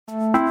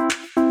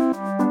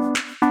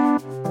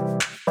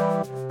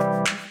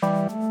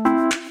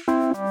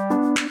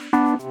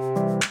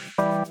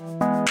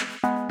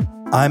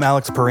I'm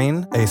Alex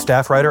Perrine, a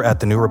staff writer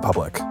at The New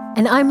Republic.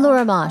 And I'm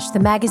Laura Marsh, the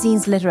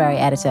magazine's literary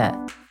editor.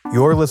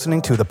 You're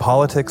listening to The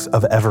Politics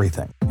of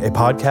Everything, a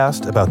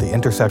podcast about the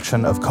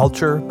intersection of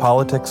culture,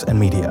 politics, and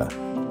media.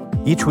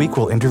 Each week,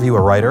 we'll interview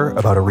a writer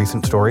about a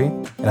recent story,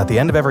 and at the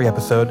end of every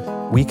episode,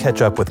 we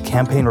catch up with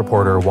campaign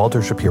reporter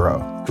Walter Shapiro,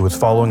 who is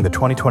following the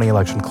 2020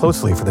 election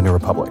closely for The New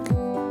Republic.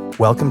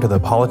 Welcome to The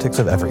Politics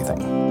of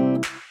Everything.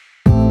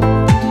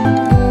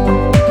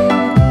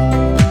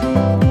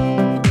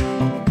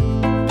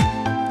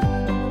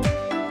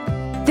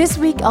 This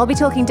week, I'll be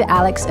talking to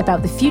Alex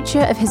about the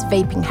future of his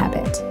vaping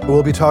habit.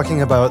 We'll be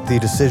talking about the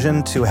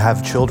decision to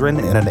have children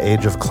in an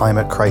age of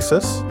climate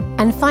crisis.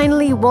 And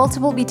finally, Walter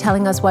will be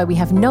telling us why we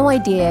have no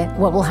idea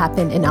what will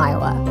happen in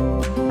Iowa.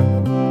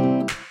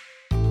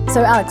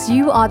 So, Alex,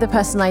 you are the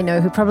person I know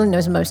who probably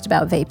knows most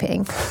about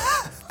vaping.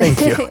 Thank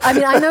you. I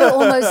mean, I know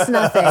almost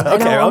nothing.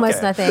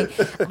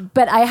 Nothing.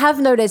 But I have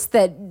noticed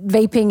that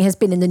vaping has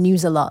been in the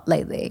news a lot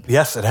lately.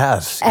 Yes, it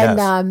has.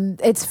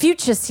 And its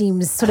future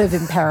seems sort of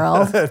in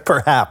peril.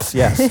 Perhaps,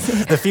 yes.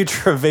 The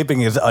future of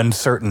vaping is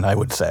uncertain, I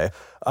would say.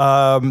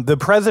 The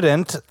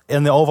president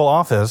in the Oval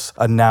Office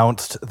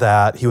announced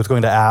that he was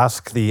going to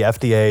ask the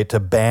FDA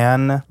to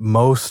ban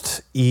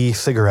most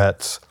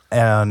e-cigarettes.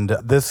 And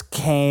this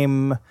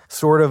came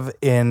sort of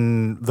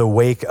in the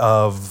wake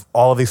of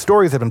all of these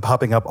stories that have been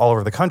popping up all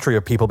over the country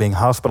of people being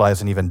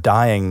hospitalized and even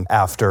dying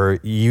after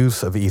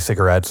use of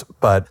e-cigarettes.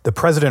 But the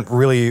president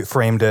really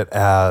framed it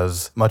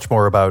as much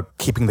more about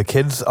keeping the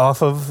kids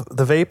off of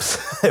the vapes.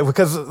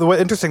 Because the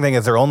interesting thing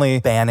is they're only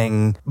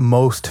banning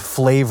most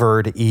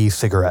flavored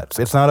e-cigarettes.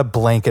 It's not a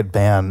blanket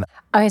ban.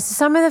 Okay, so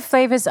some of the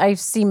flavors I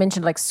see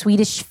mentioned, like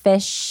Swedish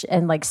Fish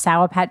and like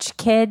Sour Patch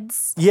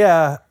Kids.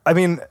 Yeah, I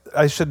mean,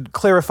 I should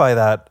clarify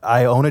that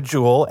I own a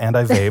Juul and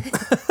I vape.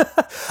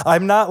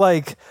 I'm not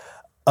like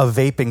a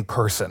vaping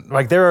person.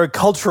 Like there are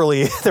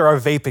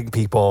vaping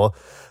people,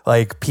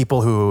 like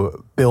people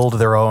who build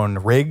their own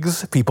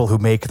rigs, people who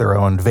make their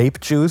own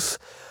vape juice.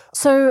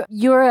 So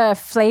you're a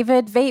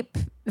flavored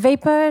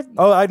vapor?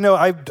 Oh, I know.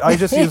 I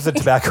just use the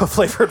tobacco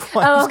flavored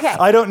ones. Oh, okay.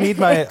 I don't need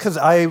because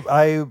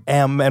I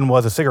am and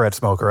was a cigarette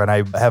smoker, and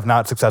I have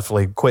not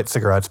successfully quit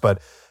cigarettes,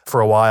 but for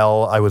a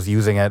while I was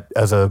using it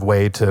as a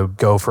way to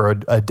go for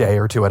a day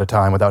or two at a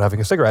time without having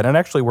a cigarette, and it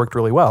actually worked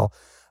really well.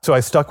 So I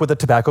stuck with the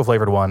tobacco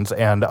flavored ones,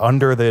 and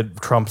under the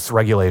Trump's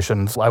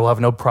regulations, I will have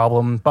no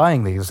problem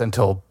buying these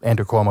until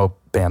Andrew Cuomo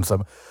bans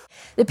them.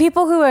 The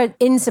people who are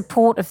in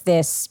support of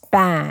this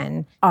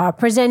ban are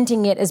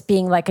presenting it as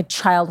being like a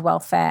child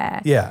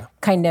welfare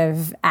kind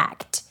of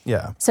act.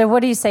 Yeah. So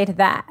what do you say to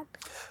that?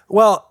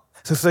 Well,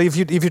 so if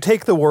you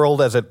take the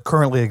world as it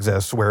currently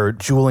exists, where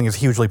juuling is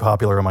hugely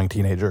popular among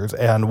teenagers,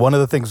 and one of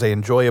the things they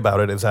enjoy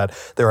about it is that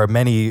there are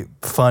many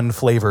fun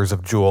flavors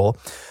of Juul.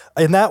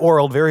 In that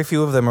world, very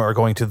few of them are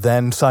going to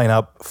then sign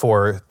up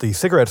for the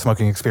cigarette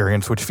smoking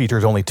experience, which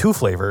features only 2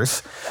 flavors.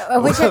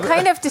 Which are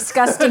kind of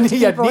disgusting to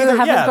people who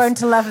haven't grown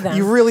to love them.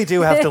 You really do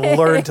have to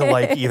learn to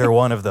like either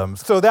one of them.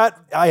 So that,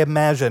 I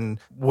imagine,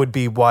 would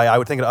be why I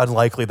would think it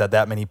unlikely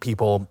that many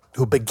people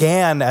who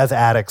began as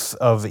addicts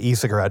of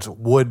e-cigarettes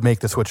would make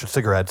the switch to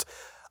cigarettes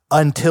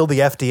until the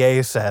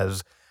FDA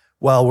says,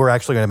 well, we're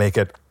actually going to make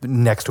it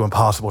next to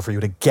impossible for you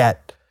to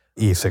get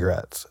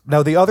e-cigarettes.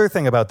 Now, the other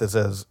thing about this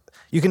is,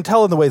 you can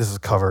tell in the way this is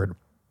covered,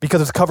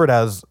 because it's covered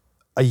as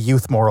a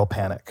youth moral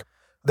panic.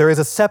 There is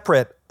a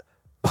separate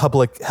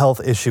public health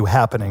issue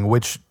happening,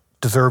 which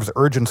deserves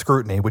urgent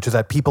scrutiny, which is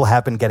that people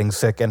have been getting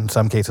sick and in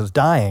some cases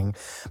dying,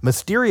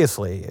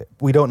 mysteriously,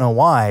 we don't know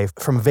why,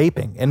 from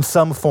vaping in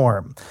some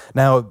form.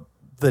 Now,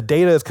 the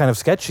data is kind of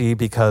sketchy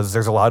because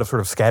there's a lot of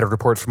sort of scattered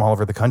reports from all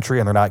over the country,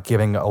 and they're not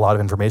giving a lot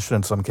of information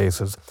in some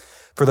cases.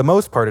 For the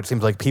most part, it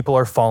seems like people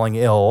are falling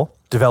ill,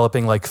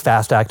 developing like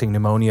fast-acting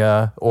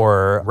pneumonia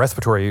or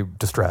respiratory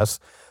distress.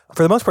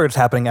 For the most part, it's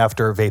happening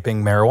after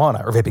vaping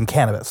marijuana or vaping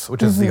cannabis,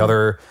 which is the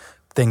other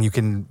thing you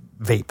can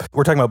vape.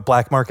 We're talking about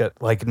black market,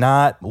 like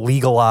not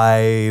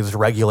legalized,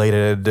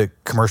 regulated,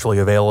 commercially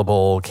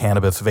available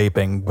cannabis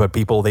vaping, but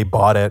people, they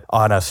bought it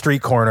on a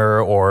street corner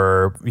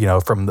or,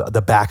 from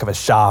the back of a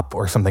shop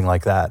or something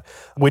like that,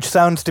 which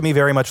sounds to me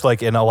very much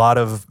like in a lot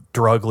of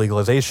drug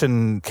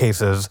legalization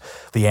cases,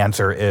 the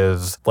answer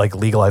is like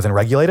legalize and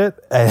regulate it.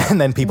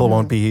 And then people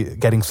won't be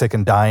getting sick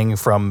and dying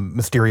from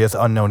mysterious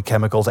unknown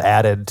chemicals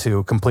added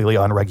to completely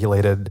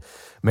unregulated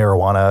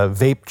marijuana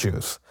vape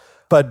juice.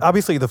 But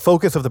obviously the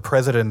focus of the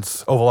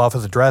president's Oval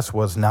Office address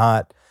was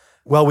not,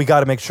 well, we got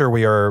to make sure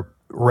we are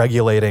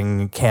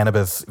regulating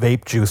cannabis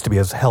vape juice to be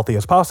as healthy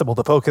as possible.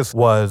 The focus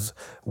was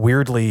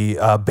weirdly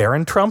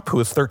Barron Trump,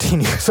 who is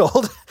 13 years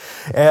old.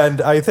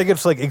 And I think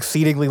it's like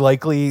exceedingly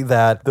likely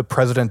that the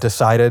president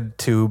decided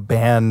to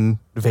ban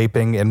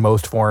vaping in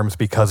most forms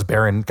because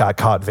Barron got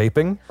caught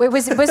vaping. Wait,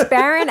 was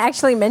Barron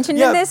actually mentioned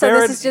in this? Barron,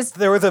 or this is just...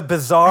 There was a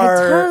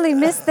bizarre... I totally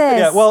missed this.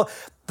 Yeah, well...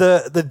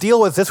 The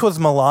deal was, this was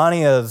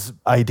Melania's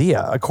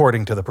idea,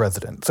 according to the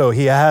president. So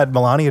he had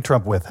Melania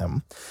Trump with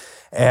him,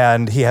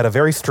 and he had a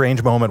very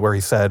strange moment where he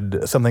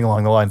said something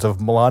along the lines of,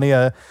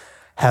 Melania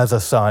has a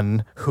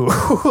son who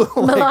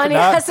Melania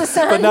has a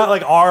son. But not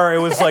like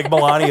it was like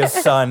Melania's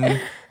son,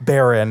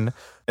 Barron.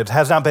 It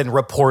has not been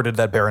reported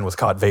that Barron was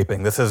caught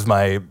vaping. This is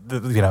my,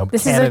 this canon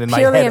is in my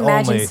purely head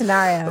imagined only.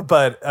 scenario.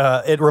 But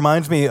it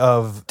reminds me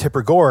of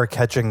Tipper Gore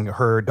catching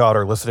her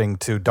daughter listening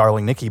to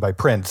 "Darling Nikki" by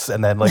Prince,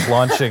 and then like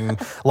launching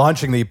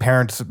the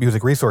Parents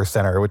Music Resource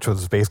Center, which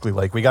was basically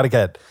like, we got to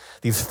get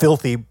these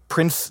filthy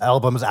Prince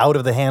albums out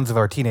of the hands of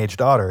our teenage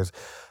daughters.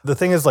 The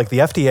thing is, like, the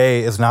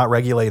FDA is not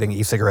regulating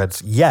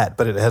e-cigarettes yet,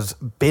 but it has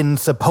been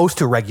supposed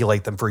to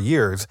regulate them for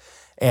years.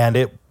 And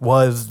it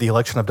was the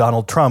election of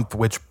Donald Trump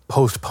which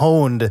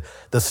postponed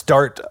the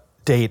start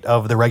date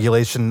of the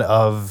regulation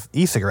of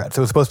e-cigarettes. It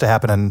was supposed to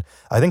happen in,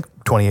 I think,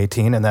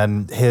 2018, and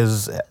then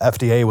his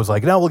FDA was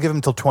like, no, we'll give him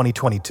until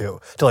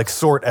 2022 to like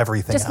sort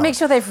everything Just out. make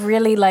sure they've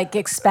really like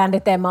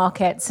expanded their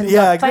markets and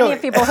got plenty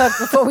of people hooked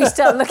before we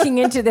start looking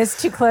into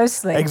this too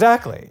closely.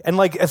 Exactly. And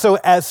like, so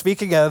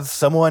speaking as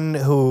someone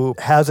who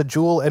has a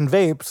Juul and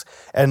vapes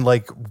and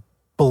like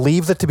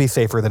believes it to be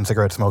safer than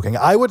cigarette smoking,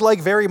 I would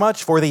like very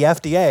much for the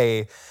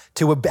FDA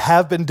to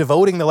have been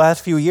devoting the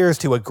last few years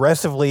to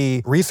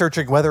aggressively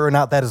researching whether or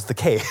not that is the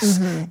case,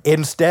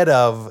 instead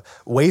of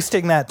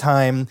wasting that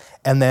time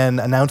and then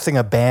announcing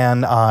a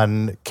ban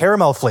on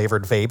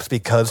caramel-flavored vapes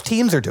because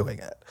teens are doing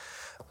it.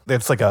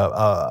 It's like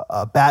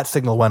a bat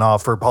signal went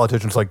off for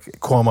politicians like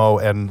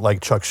Cuomo and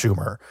like Chuck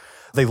Schumer.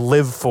 They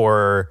live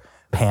for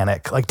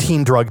panic. Like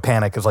teen drug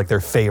panic is like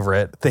their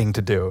favorite thing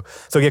to do.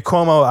 So yeah,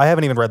 Cuomo, I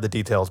haven't even read the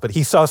details, but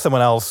he saw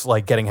someone else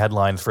like getting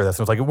headlines for this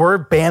and was like, we're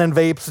banning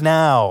vapes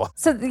now.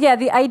 So yeah,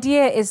 the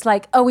idea is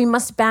like, oh, we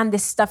must ban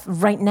this stuff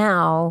right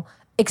now,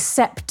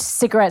 except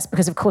cigarettes,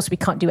 because of course we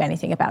can't do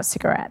anything about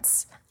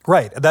cigarettes.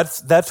 Right.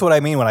 That's what I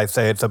mean when I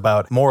say it's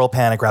about moral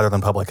panic rather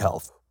than public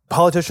health.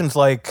 Politicians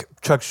like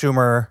Chuck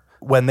Schumer,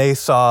 when they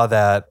saw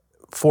that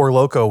Four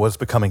Loko was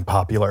becoming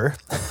popular,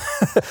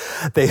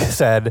 they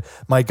said,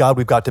 my God,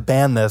 we've got to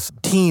ban this.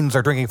 Teens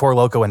are drinking Four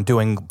Loko and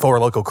doing Four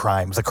Loko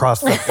crimes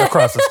across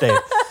the state.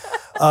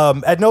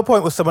 At no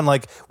point was someone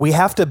like, we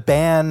have to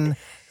ban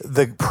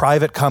the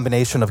private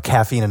combination of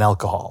caffeine and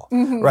alcohol,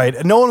 right?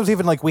 No one was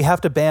even like, we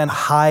have to ban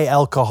high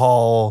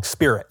alcohol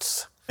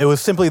spirits. It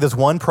was simply this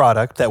one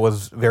product that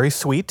was very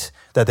sweet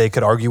that they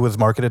could argue was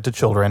marketed to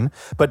children.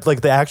 But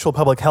like the actual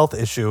public health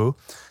issue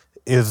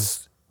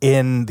is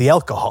in the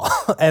alcohol.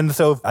 And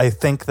so I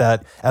think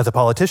that as a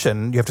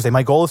politician, you have to say,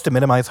 my goal is to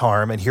minimize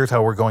harm, and here's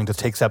how we're going to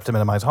take steps to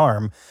minimize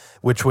harm,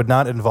 which would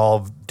not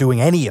involve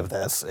doing any of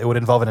this. It would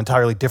involve an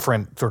entirely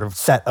different sort of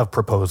set of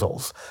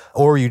proposals.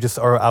 Or you just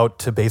are out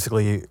to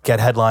basically get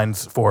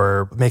headlines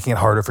for making it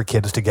harder for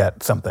kids to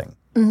get something.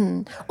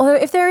 Although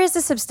if there is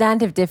a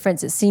substantive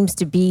difference, it seems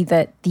to be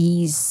that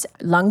these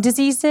lung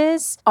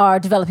diseases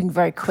are developing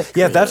very quickly.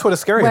 Yeah, that's what is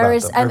scary about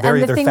them. And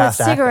the thing with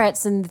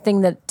cigarettes and the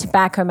thing that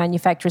tobacco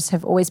manufacturers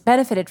have always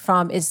benefited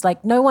from is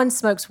like no one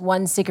smokes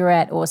one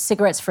cigarette or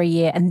cigarettes for a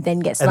year and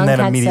then gets lung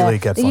cancer. Immediately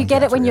gets lung You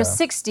get cancer, it when you're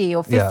 60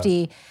 or 50.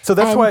 Yeah. So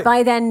that's why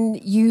by then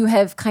you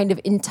have kind of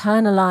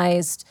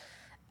internalized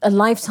a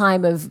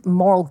lifetime of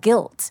moral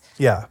guilt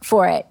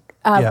for it,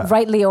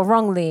 rightly or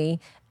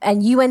wrongly.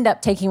 And you end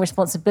up taking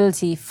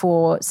responsibility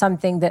for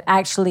something that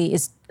actually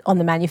is on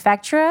the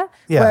manufacturer.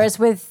 Yeah. Whereas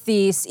with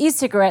these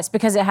e-cigarettes,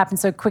 because it happens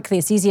so quickly,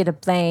 it's easier to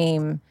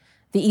blame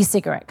the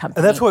e-cigarette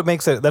company. And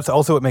that's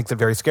also what makes it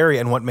very scary,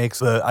 and what makes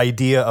the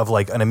idea of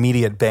like an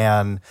immediate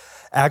ban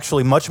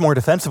actually much more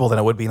defensible than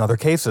it would be in other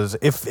cases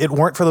if it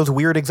weren't for those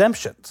weird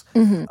exemptions.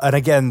 And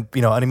again,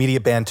 an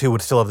immediate ban too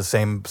would still have the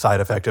same side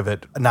effect of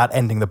it not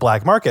ending the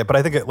black market. But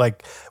I think it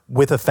like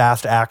with a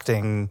fast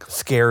acting,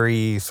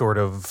 scary sort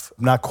of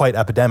not quite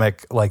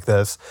epidemic like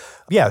this,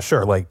 yeah,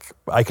 sure, like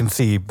I can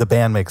see the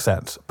ban makes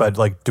sense, but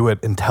like do it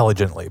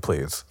intelligently,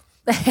 please.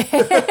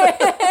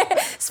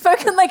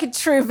 Spoken like a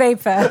true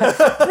vapor.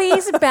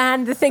 Please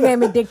ban the thing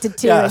I'm addicted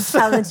to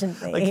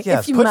intelligently. Like,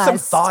 yes, if you put must. some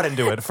thought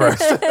into it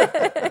first.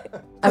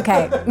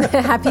 Okay.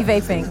 Happy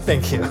vaping.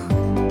 Thank you.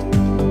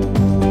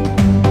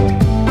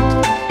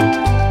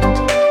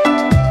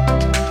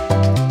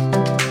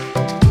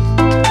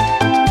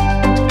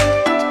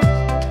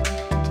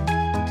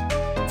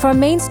 For our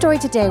main story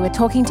today, we're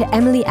talking to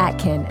Emily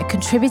Atkin, a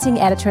contributing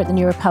editor at The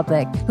New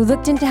Republic, who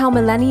looked into how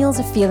millennials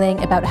are feeling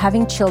about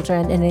having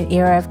children in an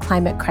era of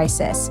climate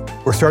crisis.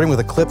 We're starting with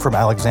a clip from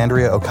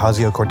Alexandria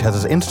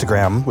Ocasio-Cortez's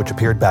Instagram, which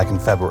appeared back in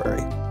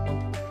February.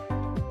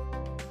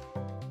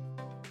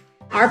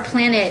 Our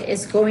planet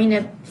is going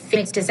to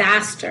face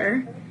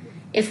disaster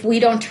if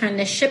we don't turn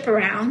this ship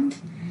around.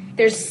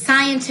 There's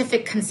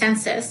scientific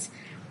consensus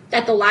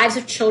that the lives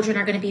of children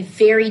are going to be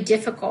very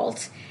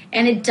difficult.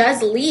 And it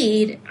does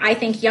lead, I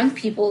think, young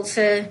people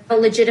to a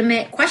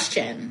legitimate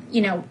question.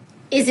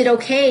 Is it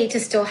okay to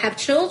still have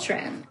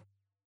children?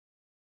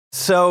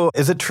 So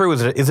is it true,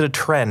 is it a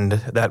trend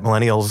that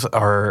millennials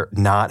are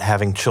not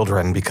having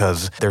children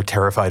because they're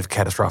terrified of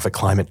catastrophic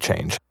climate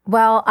change?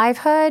 Well, I've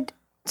heard,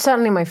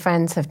 certainly my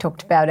friends have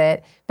talked about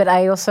it, but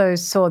I also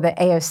saw that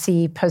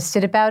AOC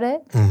posted about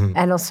it.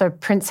 And also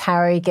Prince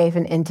Harry gave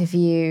an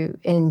interview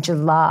in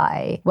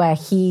July where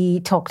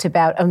he talked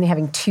about only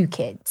having 2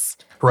 kids.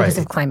 because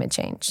of climate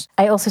change.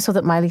 I also saw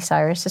that Miley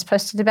Cyrus has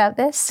posted about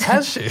this.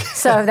 Has she?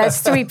 So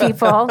that's 3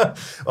 people.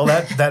 Well,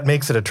 that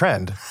makes it a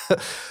trend.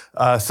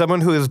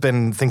 Someone who has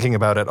been thinking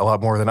about it a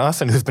lot more than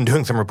us and who's been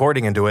doing some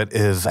reporting into it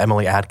is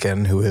Emily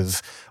Atkin, who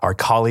is our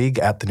colleague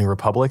at The New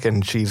Republic,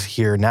 and she's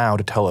here now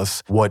to tell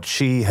us what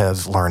she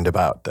has learned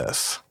about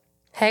this.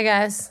 Hey,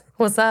 guys.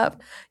 What's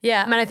up?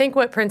 Yeah, I mean, I think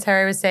what Prince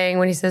Harry was saying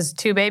when he says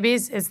 2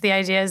 babies is the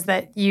idea is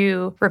that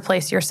you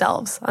replace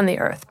yourselves on the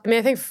earth. I mean,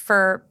 I think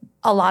for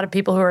a lot of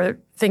people who are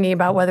thinking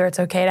about whether it's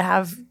okay to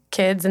have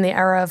kids in the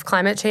era of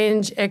climate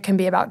change, it can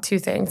be about 2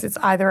 things. It's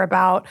either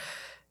about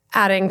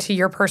adding to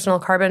your personal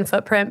carbon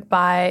footprint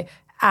by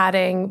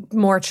adding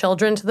more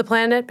children to the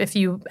planet. If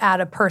you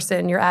add a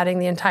person, you're adding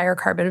the entire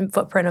carbon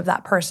footprint of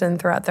that person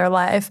throughout their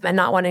life and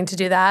not wanting to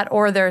do that.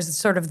 Or there's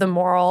sort of the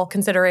moral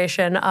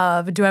consideration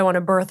of, do I want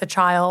to birth a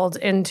child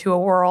into a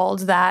world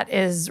that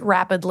is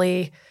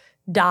rapidly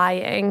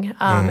dying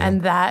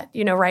and that,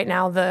 right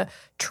now the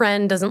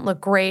trend doesn't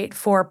look great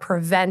for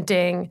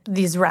preventing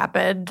these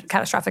rapid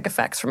catastrophic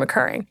effects from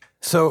occurring.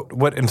 So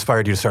what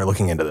inspired you to start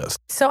looking into this?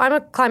 So I'm a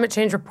climate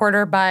change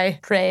reporter by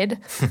trade.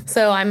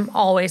 So I'm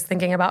always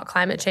thinking about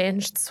climate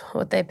change. It's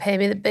what they pay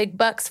me the big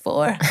bucks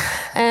for.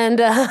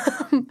 And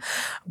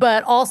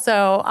but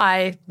also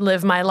I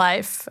live my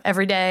life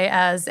every day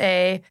as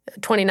a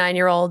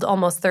 29-year-old,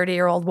 almost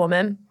 30-year-old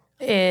woman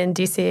in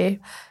DC.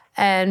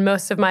 And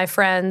most of my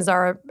friends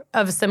are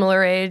of a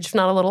similar age, if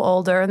not a little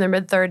older, in their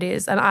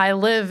mid-30s. And I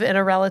live in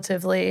a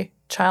relatively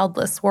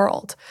childless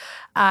world.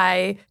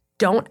 I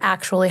don't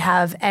actually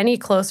have any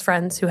close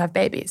friends who have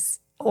babies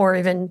or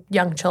even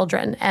young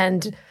children.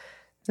 And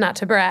not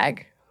to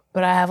brag,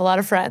 but I have a lot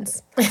of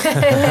friends.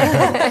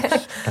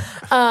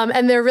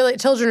 And they're really,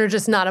 children are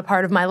just not a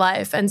part of my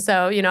life. And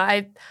so,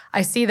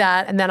 I see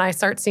that and then I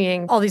start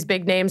seeing all these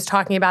big names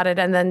talking about it.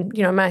 And then,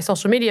 my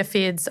social media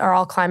feeds are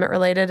all climate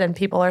related and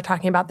people are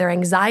talking about their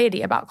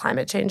anxiety about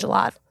climate change a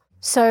lot.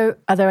 So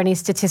are there any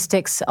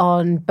statistics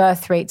on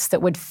birth rates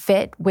that would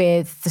fit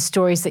with the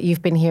stories that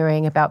you've been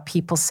hearing about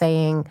people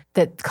saying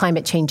that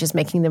climate change is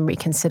making them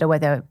reconsider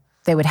whether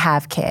they would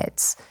have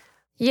kids?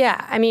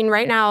 Yeah, I mean,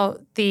 right now,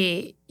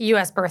 the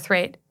U.S. birth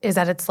rate is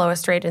at its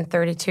lowest rate in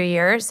 32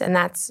 years, and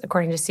that's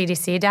according to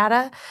CDC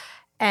data.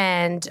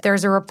 And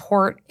there's a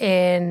report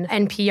in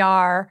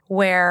NPR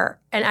where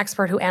an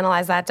expert who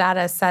analyzed that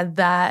data said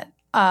that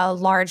a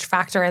large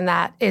factor in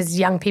that is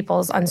young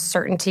people's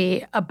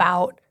uncertainty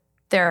about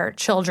their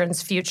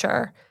children's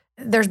future.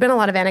 There's been a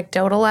lot of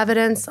anecdotal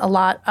evidence, a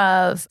lot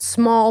of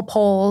small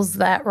polls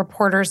that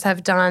reporters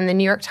have done. The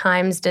New York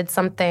Times did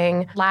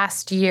something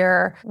last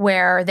year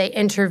where they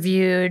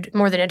interviewed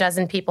more than a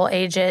dozen people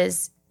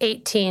ages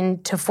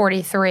 18 to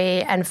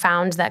 43 and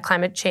found that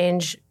climate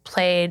change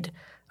played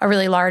a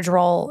really large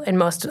role in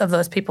most of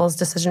those people's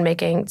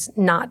decision-making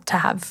not to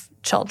have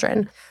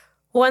children.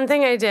 One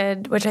thing I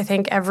did, which I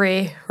think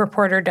every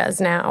reporter does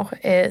now,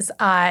 is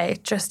I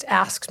just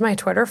asked my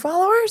Twitter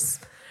followers,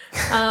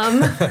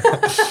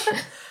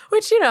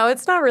 which,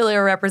 it's not really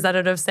a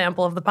representative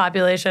sample of the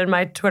population.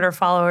 My Twitter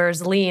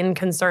followers lean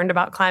concerned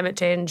about climate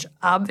change,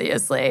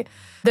 obviously.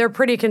 They're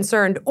pretty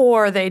concerned,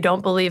 or they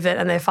don't believe it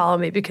and they follow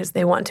me because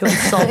they want to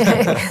insult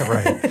me.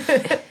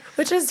 Right.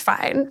 Which is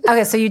fine.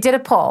 Okay, so you did a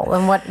poll,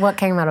 and what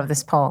came out of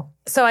this poll?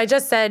 So I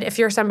just said, if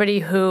you're somebody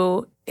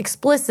who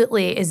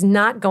explicitly is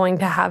not going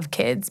to have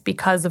kids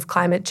because of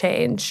climate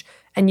change,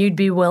 and you'd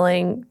be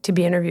willing to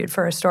be interviewed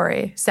for a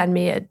story, send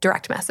me a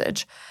direct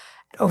message.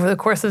 Over the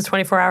course of the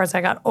 24 hours,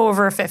 I got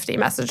over 50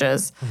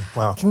 messages.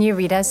 Wow. Can you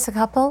read us a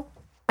couple?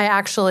 I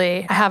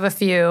have a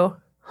few.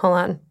 Hold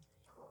on.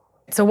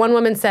 So one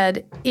woman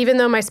said, even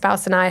though my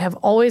spouse and I have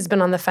always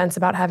been on the fence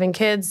about having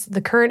kids,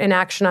 the current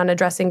inaction on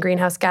addressing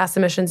greenhouse gas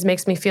emissions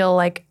makes me feel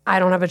like I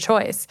don't have a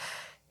choice.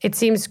 It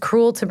seems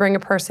cruel to bring a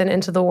person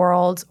into the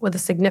world with a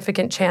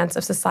significant chance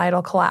of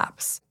societal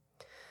collapse.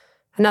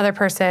 Another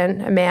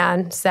person, a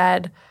man,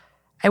 said,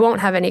 I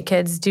won't have any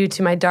kids due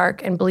to my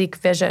dark and bleak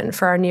vision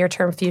for our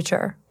near-term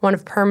future, one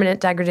of permanent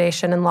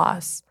degradation and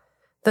loss.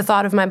 The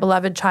thought of my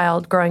beloved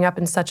child growing up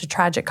in such a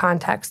tragic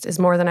context is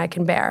more than I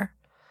can bear.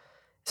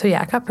 So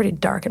yeah, it got pretty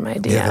dark in my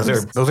DMs. Yeah,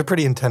 those are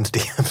pretty intense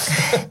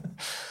DMs.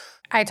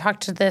 I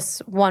talked to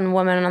this one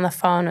woman on the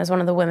phone. It was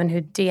one of the women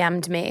who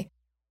DM'd me.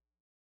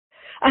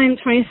 I'm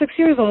 26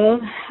 years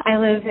old. I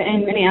live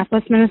in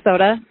Minneapolis,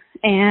 Minnesota,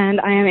 and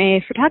I am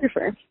a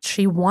photographer.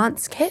 She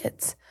wants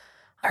kids.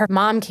 Her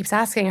mom keeps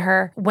asking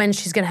her when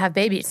she's going to have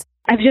babies.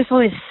 I've just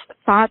always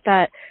thought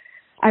that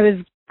I was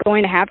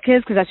going to have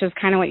kids because that's just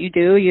kind of what you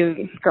do.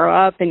 You grow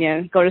up and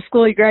you go to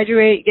school, you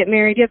graduate, you get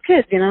married, you have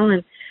kids,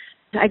 and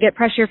I get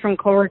pressure from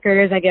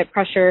coworkers, I get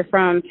pressure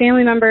from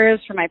family members,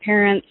 from my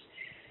parents,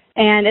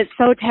 and it's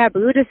so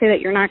taboo to say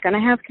that you're not going to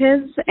have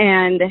kids,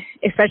 and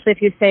especially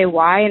if you say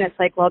why, and it's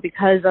like, well,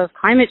 because of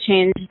climate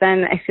change,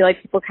 then I feel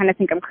like people kind of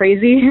think I'm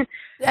crazy.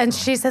 And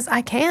she says,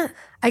 I can't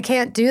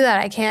do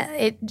that.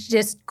 It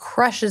just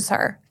crushes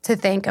her to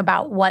think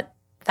about what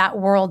that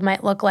world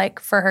might look like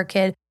for her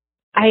kid.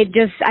 I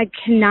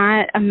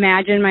cannot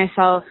imagine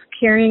myself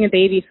carrying a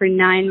baby for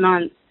 9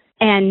 months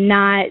and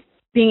not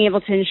being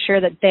able to ensure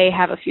that they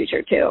have a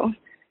future too.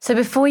 So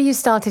before you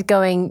started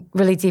going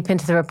really deep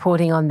into the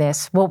reporting on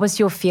this, what was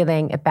your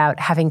feeling about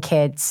having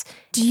kids?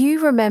 Do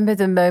you remember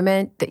the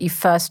moment that you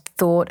first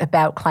thought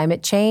about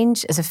climate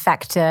change as a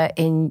factor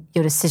in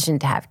your decision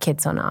to have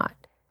kids or not?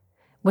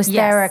 Was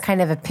there a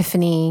kind of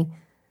epiphany?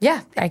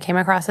 Yeah, I came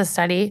across a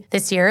study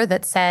this year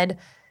that said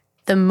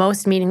the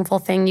most meaningful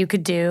thing you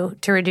could do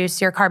to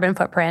reduce your carbon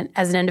footprint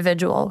as an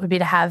individual would be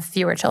to have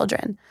fewer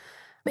children.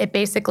 It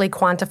basically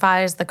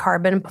quantifies the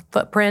carbon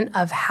footprint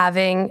of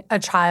having a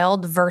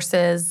child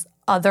versus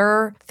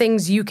other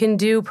things you can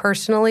do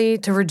personally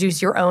to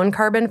reduce your own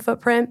carbon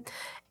footprint.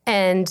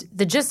 And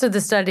the gist of the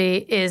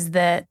study is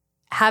that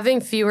having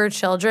fewer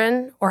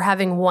children or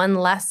having one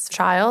less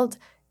child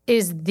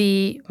is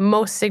the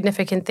most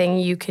significant thing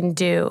you can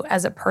do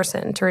as a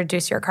person to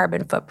reduce your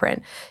carbon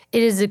footprint.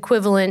 It is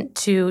equivalent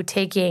to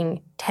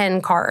taking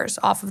 10 cars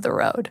off of the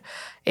road.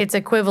 It's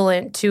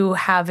equivalent to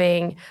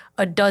having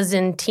a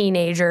dozen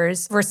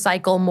teenagers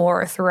recycle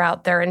more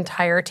throughout their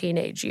entire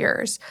teenage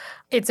years.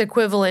 It's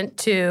equivalent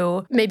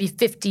to maybe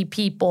 50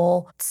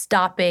 people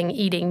stopping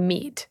eating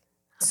meat.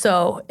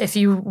 So if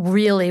you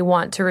really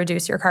want to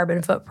reduce your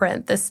carbon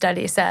footprint, this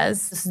study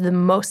says this is the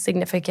most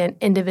significant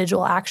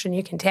individual action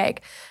you can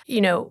take.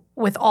 You know,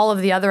 with all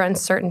of the other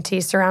uncertainty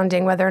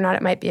surrounding whether or not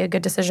it might be a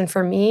good decision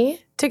for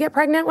me to get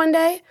pregnant one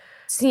day,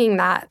 seeing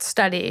that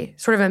study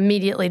sort of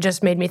immediately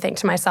just made me think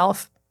to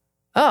myself,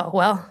 oh,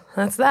 well,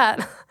 that's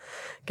that.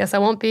 Guess I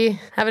won't be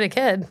having a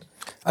kid.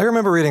 I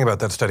remember reading about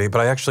that study, but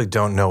I actually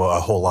don't know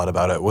a whole lot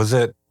about it. Was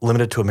it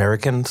limited to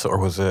Americans or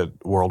was it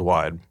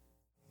worldwide?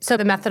 So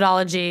the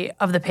methodology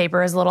of the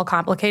paper is a little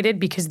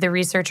complicated because the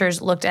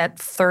researchers looked at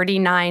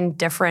 39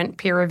 different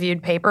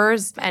peer-reviewed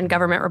papers and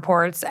government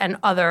reports and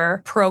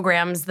other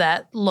programs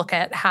that look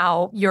at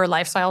how your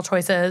lifestyle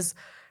choices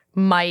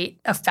might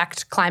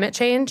affect climate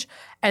change.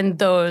 And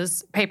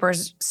those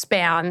papers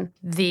span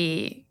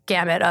the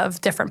gamut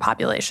of different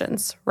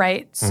populations,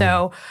 right?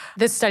 So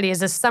this study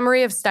is a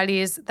summary of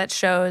studies that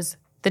shows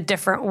the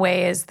different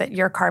ways that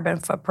your carbon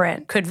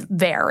footprint could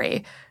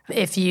vary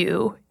if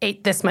you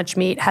ate this much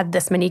meat, had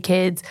this many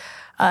kids,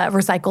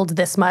 recycled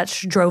this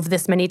much, drove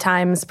this many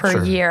times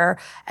per year.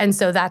 And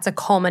so that's a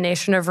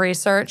culmination of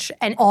research.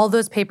 And all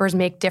those papers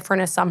make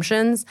different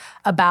assumptions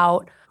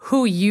about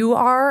who you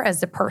are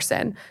as a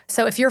person.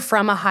 So if you're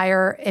from a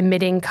higher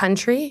emitting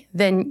country,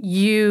 then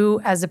you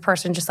as a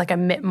person just like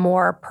emit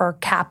more per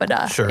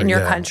capita in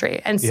your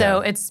country. And so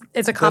it's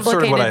a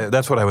complicated...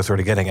 That's what I was sort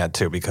of getting at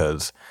too,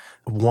 because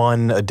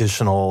one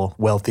additional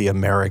wealthy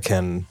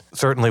American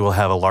certainly will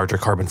have a larger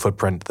carbon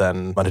footprint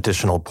than an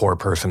additional poor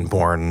person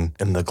born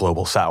in the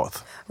global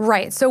South.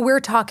 Right. So we're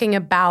talking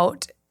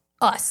about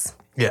us.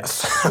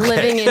 Yes.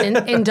 Living in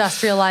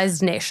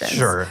industrialized nations.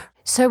 Sure.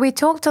 So we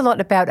talked a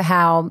lot about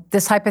how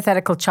this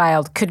hypothetical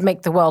child could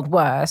make the world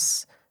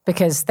worse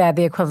because they're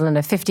the equivalent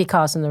of 50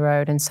 cars on the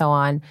road and so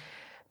on.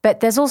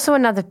 But there's also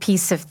another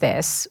piece of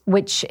this,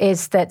 which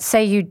is that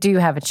say you do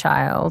have a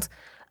child,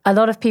 a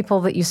lot of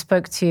people that you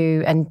spoke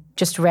to and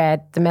just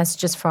read the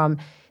messages from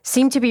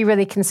seem to be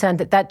really concerned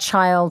that that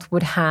child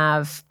would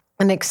have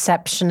an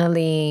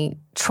exceptionally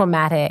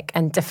traumatic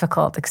and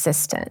difficult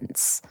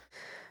existence.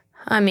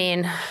 I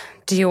mean,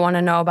 do you want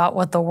to know about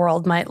what the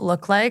world might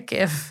look like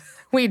if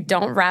we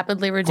don't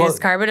rapidly reduce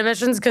carbon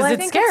emissions? Because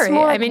it's scary.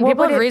 I mean,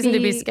 people have reason to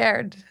be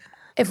scared.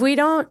 If we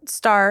don't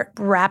start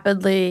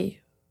rapidly,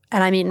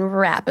 and I mean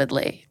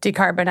rapidly,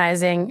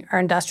 decarbonizing our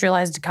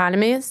industrialized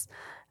economies,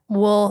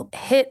 we'll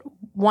hit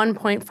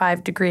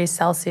 1.5 degrees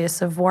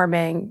Celsius of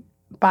warming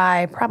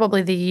by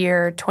probably the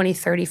year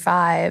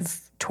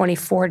 2035,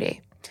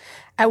 2040.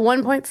 At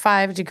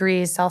 1.5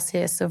 degrees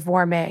Celsius of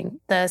warming,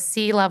 the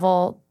sea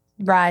level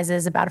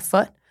rises about a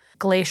foot.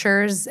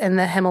 Glaciers in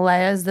the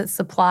Himalayas that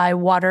supply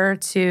water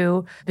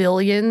to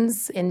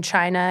billions in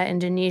China,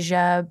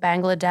 Indonesia,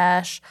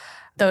 Bangladesh,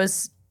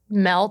 those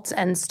melt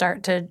and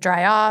start to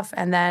dry off.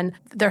 And then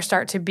there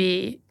start to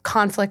be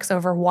conflicts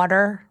over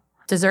water.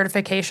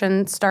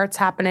 Desertification starts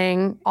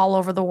happening all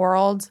over the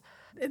world.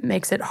 It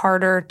makes it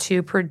harder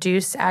to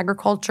produce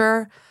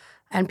agriculture,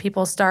 and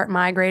people start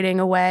migrating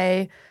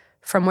away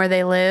from where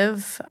they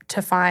live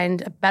to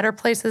find better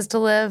places to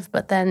live.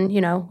 But then,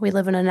 you know, we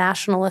live in a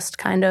nationalist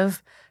kind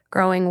of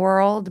growing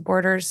world.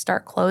 Borders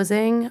start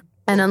closing.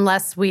 And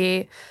unless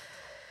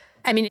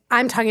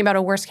I'm talking about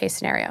a worst case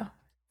scenario.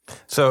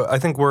 So I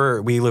think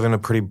we live in a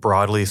pretty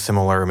broadly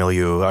similar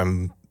milieu.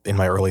 I'm in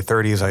my early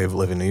 30s. I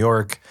live in New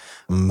York.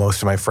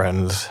 Most of my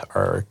friends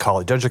are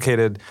college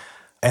educated.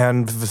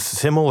 And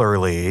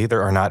similarly,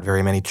 there are not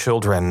very many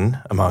children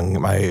among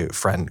my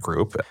friend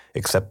group,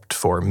 except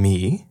for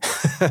me.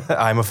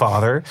 I'm a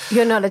father.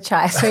 You're not a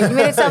child. So you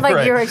made it sound like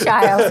right. You're a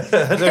child.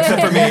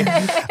 Except for me,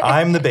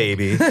 I'm the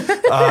baby.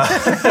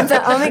 I'm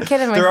the only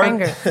kid in my friend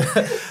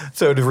group.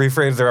 So to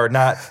rephrase,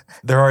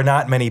 there are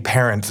not many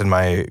parents in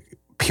my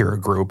peer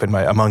group and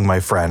among my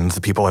friends,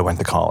 the people I went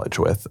to college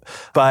with.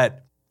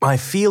 But my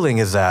feeling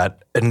is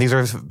that, and these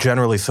are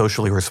generally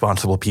socially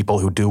responsible people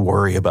who do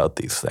worry about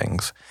these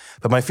things,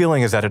 but my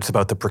feeling is that it's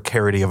about the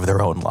precarity of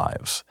their own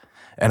lives.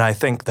 And I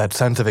think that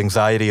sense of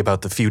anxiety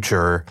about the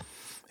future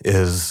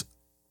is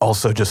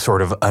also just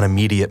sort of an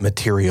immediate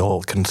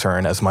material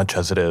concern as much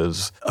as it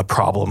is a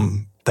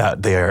problem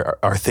that they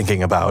are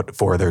thinking about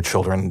for their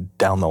children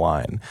down the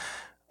line.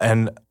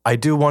 And I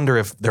do wonder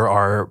if there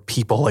are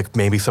people, like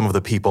maybe some of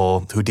the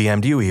people who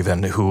DM'd you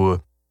even,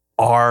 who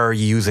are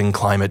using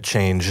climate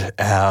change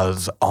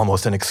as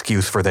almost an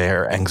excuse for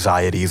their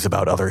anxieties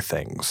about other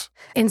things.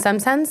 In some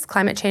sense,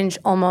 climate change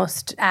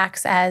almost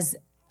acts as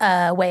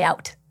a way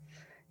out,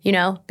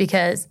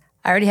 because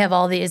I already have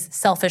all these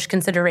selfish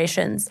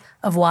considerations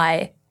of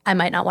why I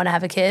might not want to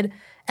have a kid.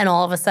 And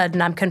all of a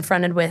sudden I'm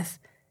confronted with,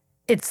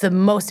 it's the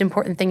most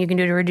important thing you can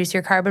do to reduce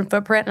your carbon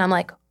footprint. And I'm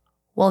like,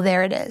 well,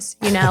 there it is,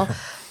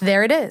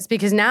 there it is.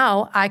 Because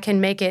now I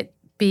can make it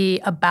be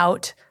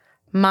about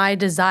my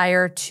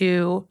desire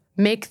to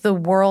make the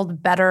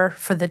world better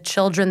for the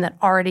children that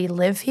already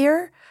live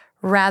here,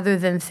 rather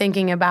than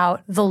thinking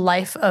about the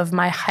life of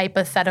my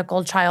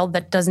hypothetical child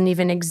that doesn't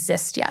even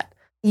exist yet.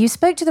 You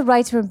spoke to the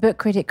writer and book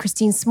critic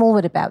Christine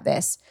Smallwood about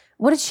this.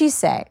 What did she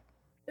say?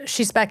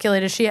 She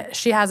speculated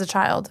she has a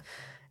child.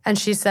 And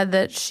she said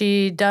that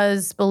she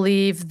does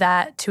believe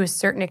that to a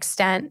certain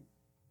extent,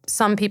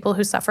 some people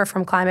who suffer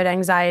from climate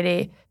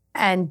anxiety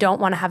and don't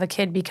want to have a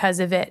kid because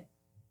of it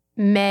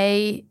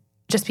may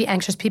just be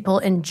anxious people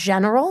in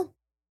general.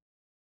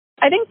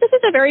 I think this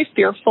is a very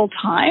fearful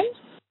time.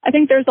 I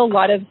think there's a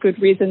lot of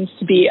good reasons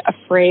to be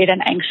afraid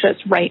and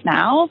anxious right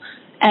now.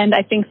 And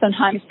I think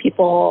sometimes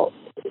people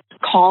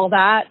call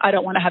that, I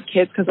don't want to have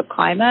kids because of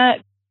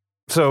climate.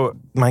 So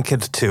my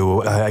kids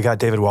too, I got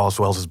David Wallace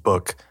Wells'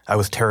 book. I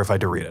was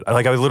terrified to read it.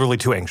 I was literally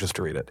too anxious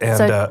to read it. And,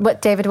 so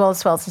what David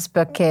Wallace Wells'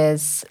 book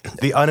is?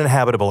 The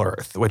Uninhabitable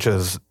Earth, which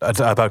is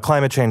about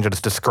climate change, and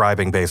it's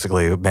describing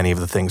basically many of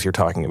the things you're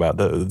talking about,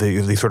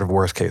 the sort of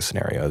worst case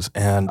scenarios.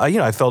 And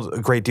I felt a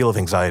great deal of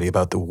anxiety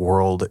about the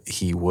world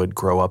he would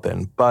grow up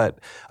in. But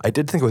I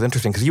did think it was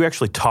interesting because you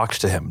actually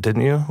talked to him,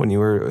 didn't you, when you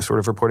were sort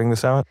of reporting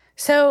this out?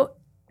 So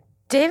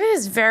David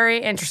is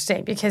very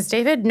interesting because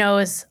David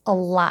knows a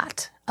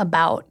lot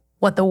about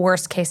what the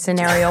worst case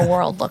scenario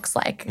world looks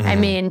like. Mm-hmm. I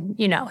mean,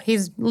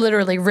 he's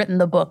literally written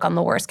the book on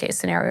the worst case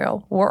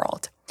scenario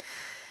world.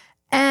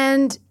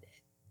 And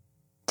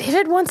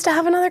David wants to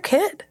have another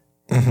kid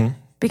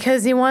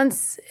because he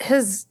wants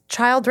his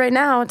child right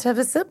now to have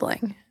a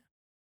sibling.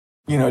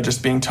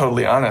 Just being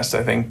totally honest,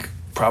 I think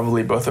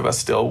probably both of us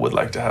still would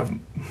like to have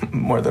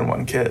more than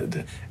one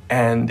kid.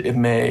 And it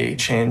may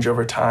change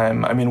over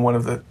time. I mean, one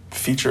of the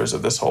features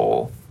of this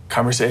whole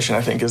conversation,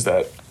 I think, is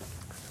that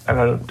I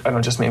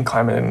don't just mean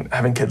climate and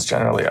having kids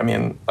generally. I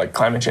mean, like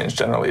climate change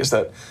generally, is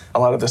that a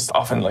lot of this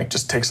often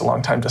just takes a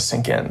long time to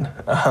sink in.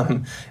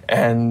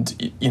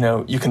 And,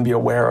 you can be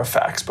aware of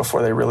facts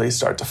before they really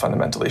start to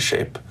fundamentally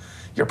shape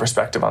your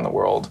perspective on the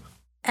world.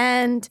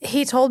 And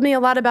he told me a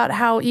lot about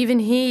how even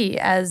he,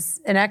 as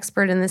an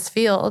expert in this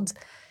field,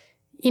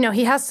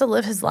 he has to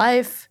live his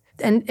life.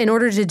 And in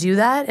order to do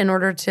that, in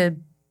order to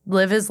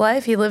live his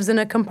life, he lives in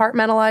a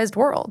compartmentalized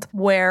world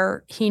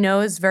where he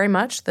knows very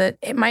much that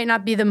it might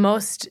not be the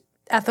most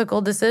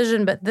ethical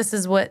decision, but this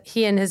is what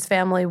he and his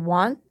family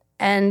want.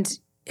 And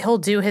he'll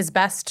do his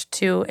best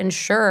to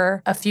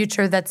ensure a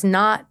future that's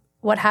not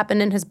what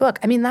happened in his book.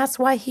 I mean, that's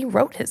why he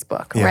wrote his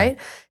book, right?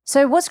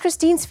 So what's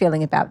Christine's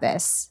feeling about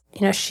this?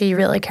 She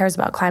really cares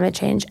about climate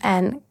change,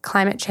 and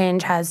climate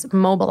change has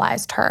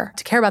mobilized her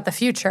to care about the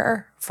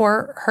future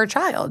for her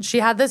child. She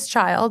had this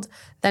child,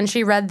 then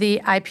she read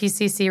the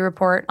IPCC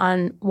report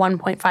on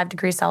 1.5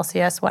 degrees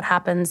Celsius, what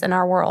happens in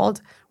our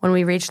world when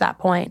we reach that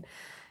point.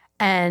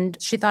 And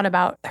she thought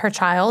about her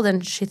child,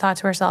 and she thought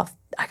to herself,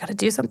 I got to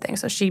do something.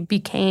 So she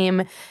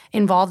became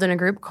involved in a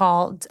group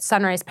called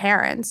Sunrise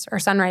Parents, or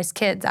Sunrise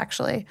Kids,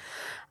 actually.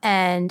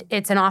 And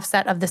it's an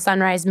offset of the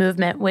Sunrise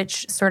Movement,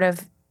 which sort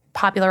of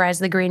popularized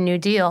the Green New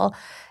Deal.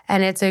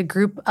 And it's a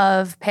group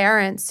of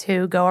parents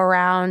who go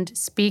around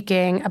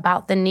speaking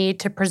about the need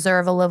to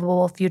preserve a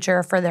livable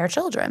future for their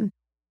children.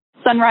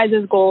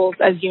 Sunrise's goals,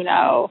 as you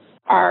know,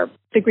 are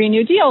the Green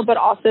New Deal, but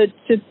also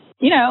to,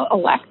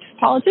 elect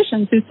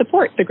politicians who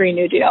support the Green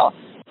New Deal.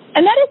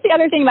 And that is the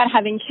other thing about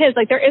having kids.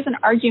 There is an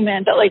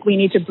argument that, we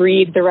need to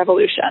breed the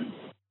revolution,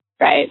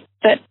 right?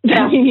 That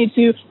we need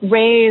to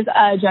raise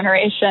a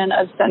generation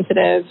of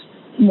sensitive,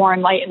 more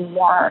enlightened,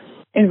 more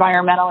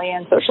environmentally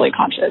and socially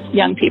conscious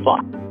young people.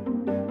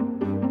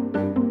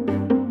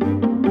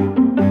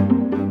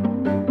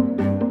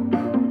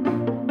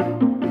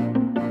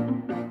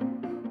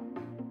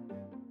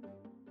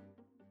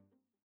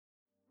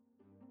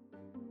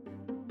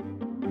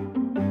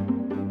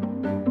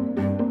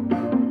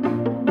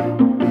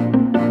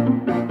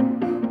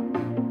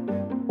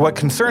 What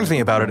concerns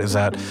me about it is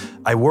that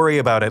I worry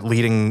about it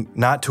leading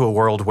not to a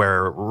world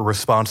where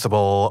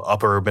responsible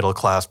upper middle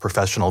class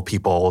professional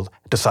people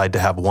decide to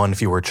have one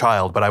fewer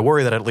child, but I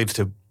worry that it leads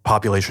to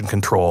population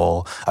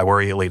control. I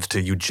worry it leads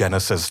to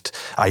eugenicist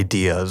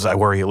ideas. I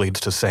worry it leads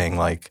to saying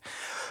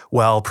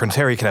well, Prince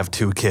Harry can have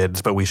 2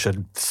 kids, but we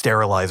should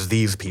sterilize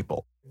these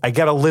people. I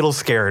get a little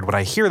scared when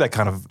I hear that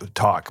kind of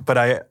talk,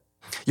 but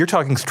You're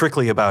talking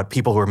strictly about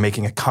people who are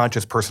making a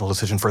conscious personal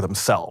decision for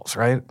themselves,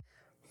 right?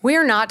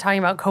 We're not talking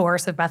about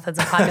coercive methods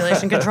of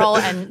population control,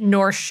 and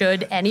nor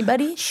should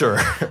anybody. Sure.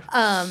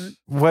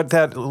 What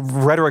that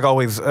rhetoric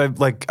always, I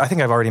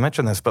think I've already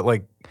mentioned this, but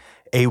like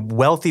a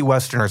wealthy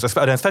Westerner's,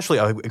 and especially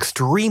an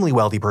extremely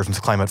wealthy person's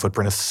climate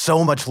footprint is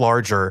so much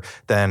larger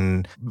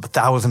than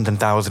thousands and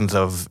thousands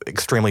of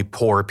extremely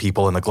poor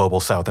people in the global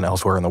south and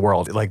elsewhere in the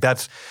world. Like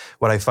that's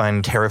what I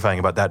find terrifying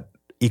about that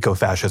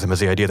ecofascism, is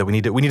the idea that we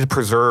need to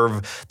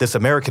preserve this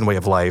American way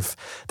of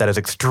life that is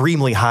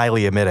extremely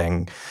highly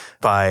emitting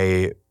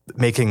by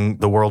making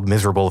the world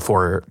miserable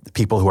for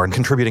people who are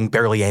contributing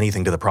barely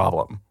anything to the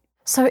problem.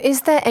 So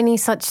is there any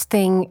such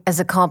thing as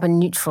a carbon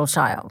neutral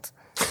child?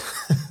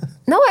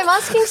 No, I'm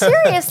asking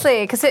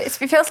seriously, because it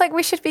feels like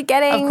we should be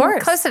getting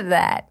closer to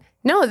that.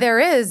 No, there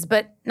is,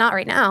 but not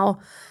right now.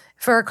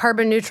 For a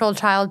carbon neutral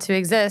child to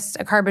exist,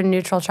 a carbon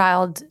neutral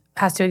child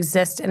has to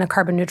exist in a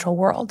carbon neutral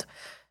world.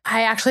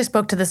 I actually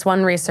spoke to this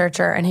one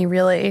researcher, and he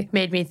really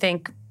made me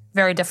think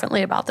very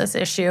differently about this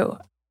issue.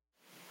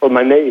 Well,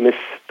 my name is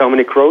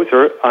Dominic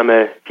Roser. I'm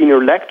a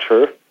senior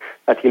lecturer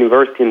at the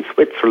University in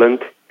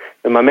Switzerland,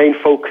 and my main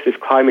focus is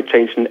climate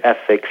change and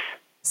ethics.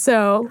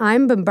 So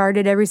I'm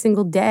bombarded every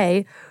single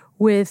day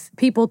with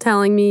people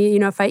telling me,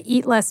 if I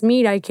eat less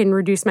meat, I can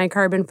reduce my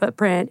carbon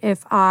footprint.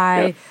 If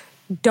I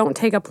don't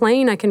take a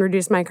plane, I can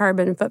reduce my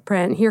carbon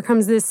footprint. Here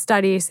comes this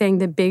study saying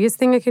the biggest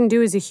thing I can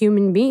do as a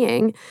human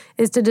being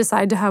is to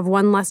decide to have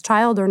one less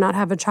child or not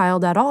have a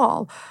child at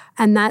all.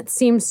 And that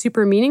seems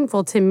super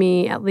meaningful to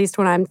me, at least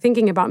when I'm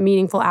thinking about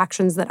meaningful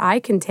actions that I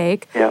can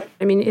take. Yeah.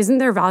 I mean, isn't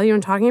there value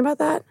in talking about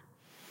that?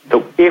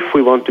 So if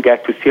we want to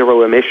get to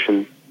zero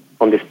emission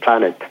on this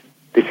planet,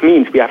 this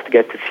means we have to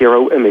get to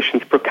zero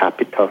emissions per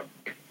capita.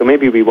 So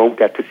maybe we won't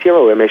get to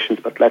zero emissions,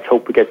 but let's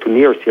hope we get to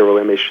near zero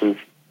emissions.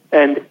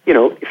 And,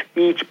 if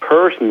each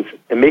person's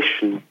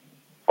emission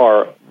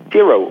are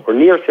zero or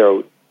near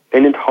zero,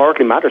 then it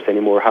hardly matters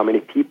anymore how many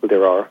people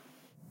there are.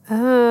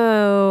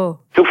 Oh.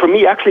 So for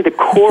me, actually, the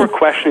core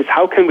question is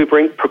how can we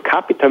bring per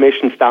capita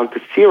emissions down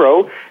to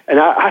zero? And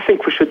I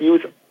think we should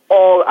use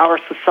all our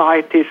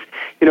society's,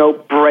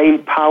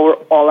 brain power,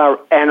 all our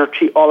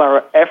energy, all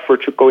our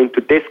effort should go into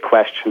this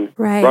question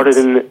rather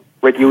than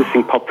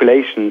reducing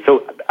population.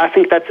 So I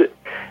think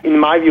in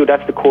my view,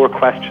 that's the core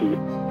question.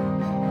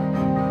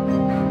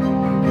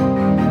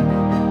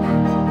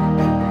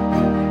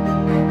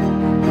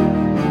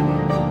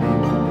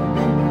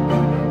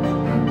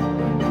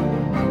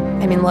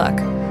 I mean,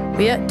 look,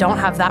 we don't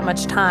have that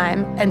much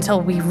time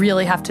until we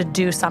really have to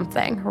do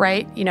something,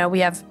 right? We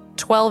have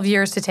 12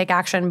 years to take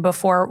action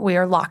before we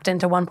are locked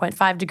into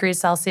 1.5 degrees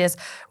Celsius.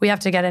 We have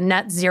to get a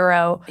net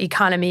zero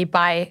economy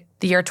by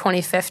the year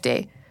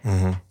 2050.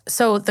 Mm-hmm.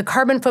 So the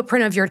carbon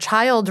footprint of your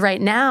child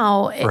right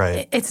now,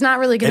 it's not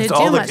really going to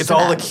do much. It's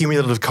all the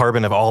cumulative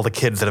carbon of all the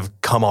kids that have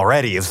come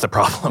already is the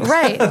problem.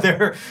 Right.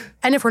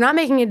 And if we're not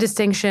making a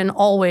distinction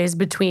always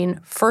between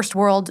first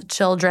world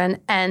children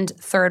and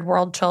third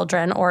world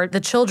children, or the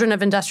children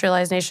of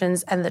industrialized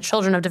nations and the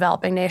children of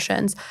developing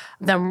nations,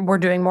 then we're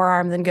doing more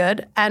harm than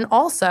good. And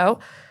also,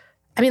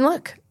 I mean,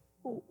 look,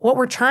 what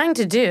we're trying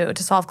to do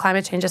to solve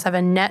climate change is have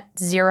a net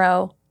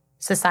zero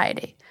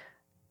society,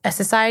 a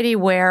society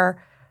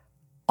where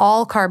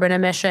all carbon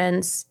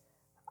emissions,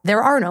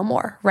 there are no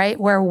more, right?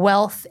 Where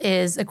wealth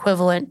is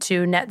equivalent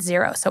to net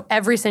zero. So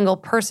every single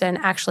person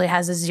actually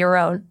has a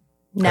zero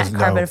net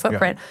carbon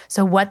footprint. Yeah.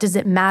 So what does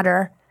it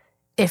matter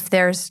if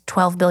there's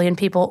 12 billion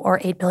people or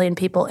 8 billion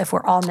people if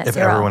we're all net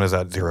zero? If everyone is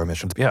at zero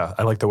emissions. Yeah,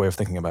 I like the way of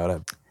thinking about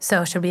it.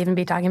 So should we even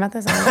be talking about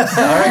this? All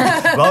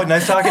right. Well,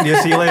 nice talking to you.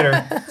 See you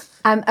later.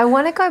 I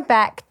want to go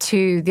back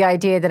to the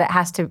idea that it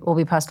has to all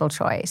be personal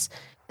choice.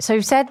 So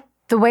you've said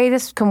the way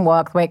this can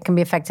work, the way it can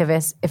be effective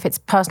is if it's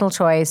personal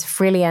choice,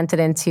 freely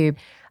entered into.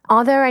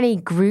 Are there any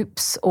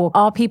groups or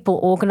are people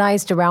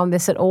organized around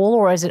this at all,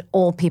 or is it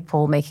all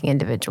people making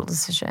individual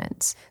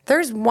decisions?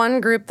 There's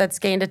one group that's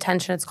gained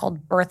attention. It's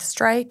called Birth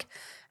Strike.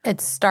 It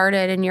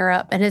started in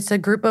Europe, and it's a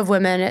group of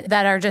women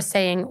that are just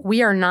saying,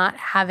 we are not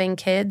having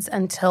kids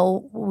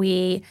until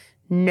we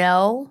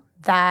know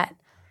that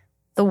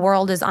the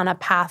world is on a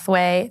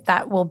pathway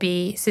that will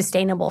be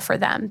sustainable for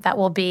them, that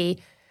will be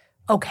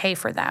okay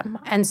for them.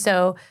 And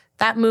so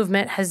that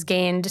movement has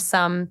gained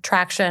some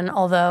traction,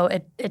 although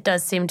it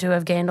does seem to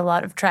have gained a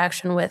lot of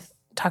traction with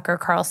Tucker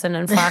Carlson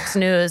and Fox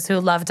News, who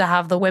love to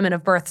have the women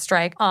of Birth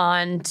Strike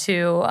on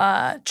to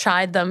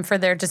chide them for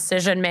their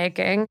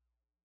decision-making.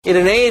 In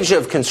an age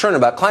of concern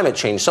about climate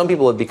change, some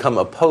people have become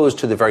opposed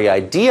to the very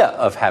idea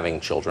of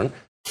having children.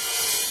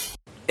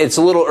 It's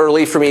a little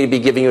early for me to be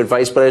giving you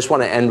advice, but I just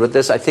want to end with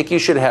this. I think you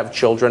should have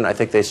children. I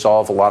think they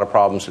solve a lot of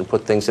problems and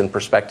put things in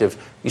perspective.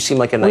 You seem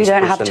like a nice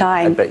person. We don't have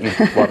time. I bet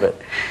you'd love it.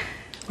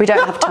 We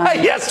don't have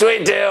time. Yes,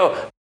 we do.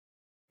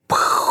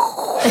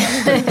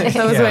 That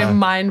was a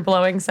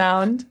mind-blowing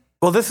sound.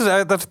 Well,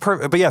 that's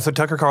perfect. But yeah, so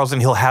Tucker Carlson,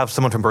 he'll have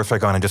someone from Birth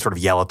Strike on and just sort of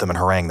yell at them and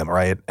harangue them,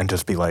 right? And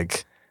just be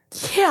like,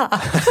 yeah.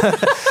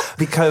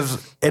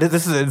 Because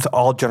it's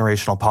all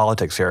generational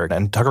politics here.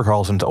 And Tucker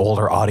Carlson's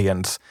older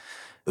audience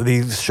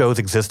These shows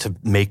exist to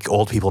make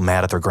old people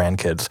mad at their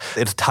grandkids.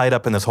 It's tied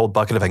up in this whole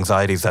bucket of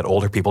anxieties that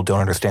older people don't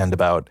understand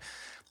about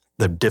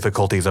the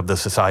difficulties of the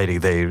society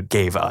they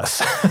gave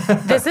us.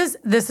 This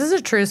is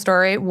a true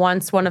story.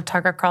 Once one of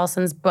Tucker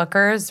Carlson's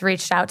bookers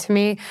reached out to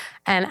me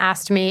and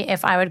asked me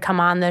if I would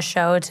come on the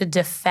show to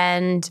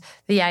defend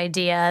the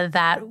idea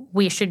that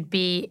we should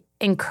be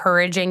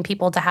encouraging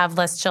people to have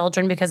less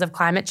children because of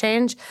climate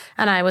change.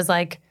 And I was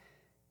like,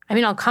 I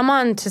mean, I'll come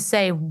on to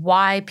say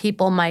why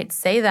people might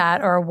say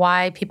that or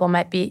why people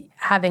might be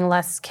having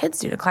less kids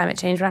due to climate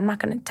change, but I'm not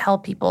going to tell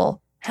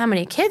people how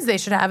many kids they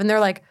should have. And they're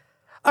like,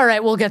 all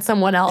right, we'll get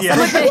someone else. Yeah,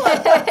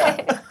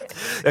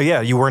 yeah,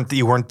 you weren't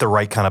the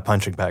right kind of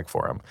punching bag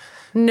for him.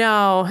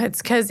 No,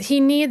 it's because he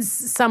needs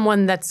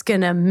someone that's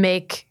going to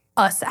make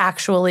us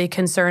actually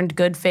concerned,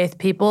 good faith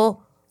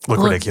people look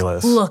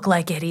ridiculous. Look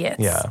like idiots.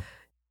 Yeah.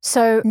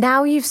 So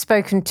now you've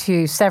spoken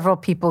to several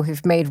people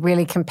who've made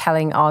really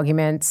compelling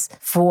arguments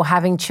for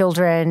having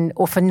children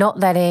or for not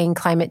letting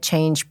climate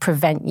change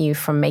prevent you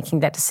from making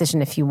that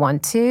decision if you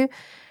want to.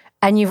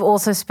 And you've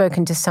also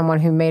spoken to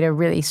someone who made a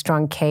really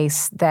strong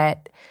case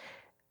that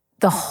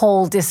the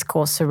whole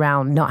discourse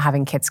around not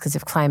having kids because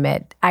of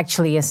climate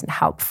actually isn't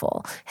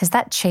helpful. Has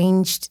that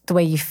changed the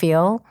way you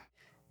feel?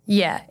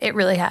 Yeah, it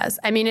really has.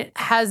 I mean, it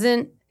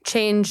hasn't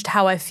changed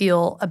how I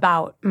feel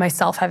about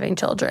myself having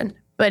children,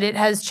 but it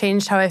has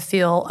changed how I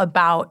feel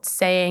about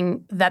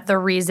saying that the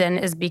reason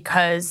is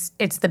because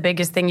it's the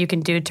biggest thing you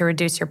can do to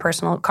reduce your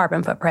personal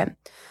carbon footprint.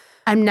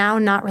 I'm now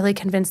not really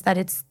convinced that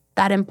it's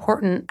that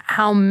important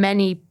how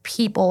many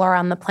people are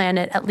on the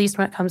planet, at least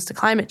when it comes to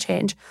climate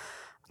change.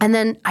 And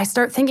then I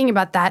start thinking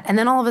about that, and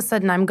then all of a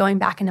sudden I'm going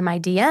back into my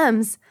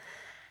DMs,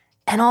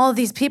 and all of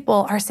these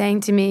people are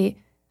saying to me,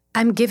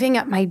 I'm giving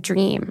up my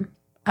dream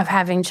of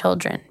having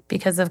children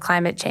because of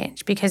climate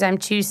change, because I'm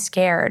too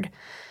scared,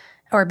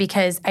 or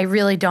because I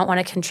really don't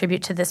want to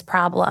contribute to this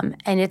problem.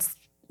 And it's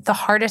the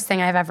hardest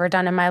thing I've ever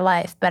done in my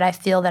life, but I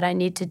feel that I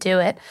need to do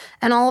it.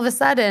 And all of a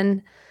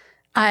sudden,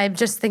 I'm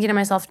just thinking to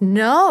myself,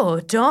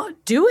 no,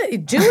 don't do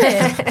it. Do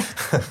it.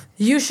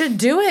 You should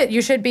do it.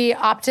 You should be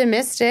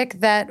optimistic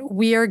that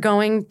we are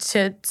going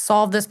to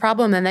solve this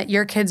problem and that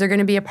your kids are going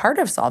to be a part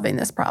of solving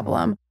this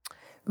problem.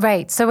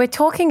 Right. So we're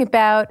talking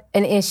about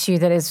an issue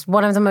that is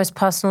one of the most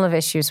personal of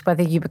issues,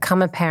 whether you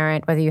become a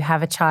parent, whether you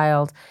have a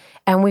child.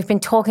 And we've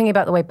been talking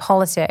about the way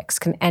politics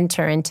can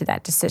enter into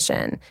that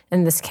decision.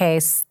 In this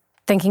case,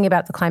 thinking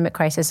about the climate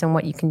crisis and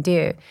what you can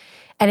do.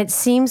 And it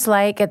seems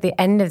like at the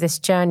end of this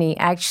journey,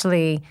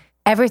 actually,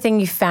 everything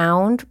you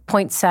found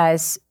points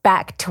us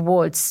back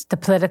towards the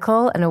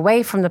political and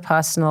away from the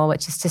personal,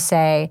 which is to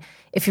say,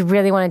 if you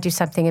really want to do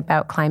something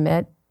about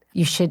climate,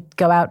 you should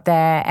go out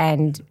there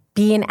and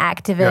be an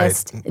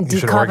activist, right. And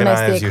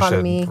decarbonize the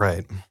economy.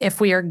 Right. If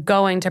we are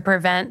going to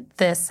prevent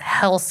this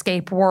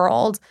hellscape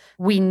world,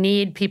 we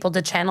need people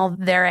to channel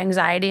their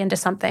anxiety into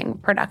something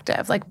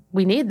productive. Like,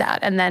 we need that.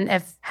 And then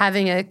if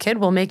having a kid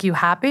will make you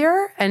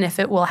happier, and if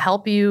it will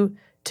help you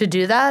to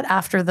do that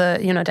after the,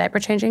 diaper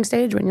changing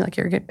stage when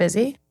you're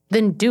busy,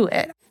 then do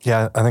it.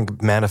 Yeah, I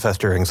think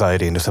manifest your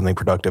anxiety into something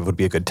productive would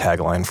be a good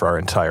tagline for our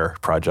entire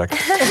project.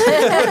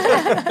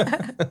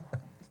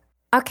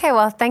 Okay,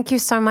 well, thank you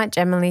so much,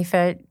 Emily,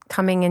 for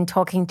coming and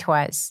talking to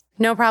us.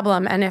 No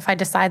problem. And if I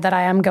decide that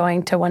I am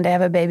going to one day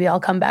have a baby, I'll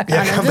come back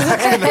on. Come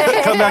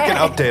back and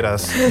update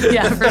us.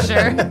 Yeah, for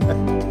sure.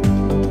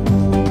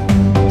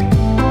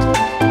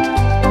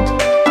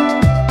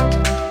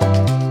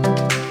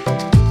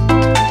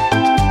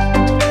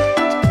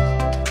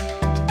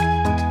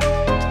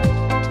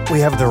 We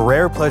have the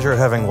rare pleasure of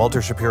having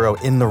Walter Shapiro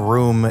in the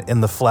room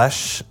in the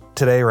flesh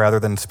today rather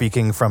than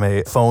speaking from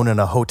a phone in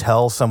a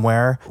hotel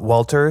somewhere.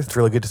 Walter, it's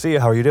really good to see you.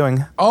 How are you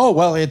doing? Oh,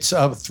 well, it's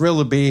a thrill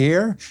to be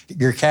here.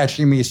 You're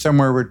catching me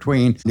somewhere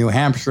between New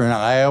Hampshire and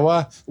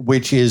Iowa,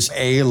 which is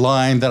a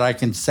line that I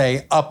can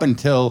say up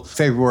until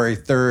February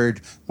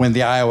 3rd when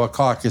the Iowa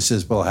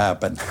caucuses will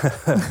happen.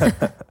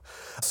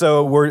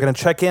 So we're going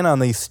to check in on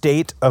the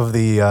state of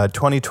the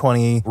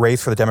 2020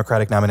 race for the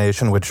Democratic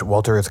nomination, which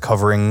Walter is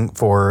covering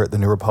for the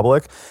New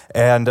Republic.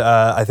 And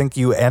I think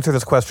you answer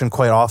this question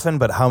quite often,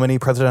 but how many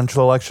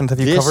presidential elections have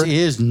you covered? This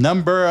is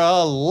number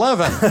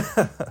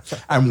 11.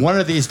 And one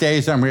of these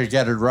days I'm going to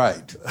get it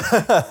right.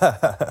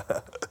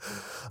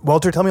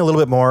 Walter, tell me a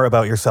little bit more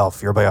about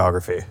yourself, your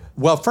biography.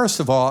 Well, first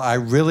of all, I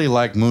really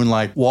like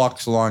moonlight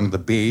walks along the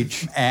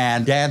beach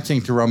and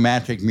dancing to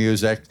romantic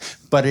music.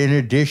 But in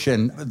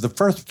addition, the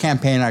first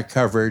campaign I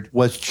covered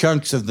was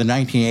chunks of the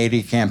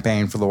 1980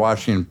 campaign for the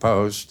Washington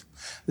Post.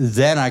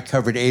 Then I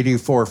covered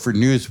 84 for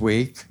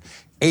Newsweek,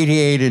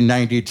 88 and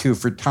 92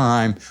 for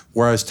Time,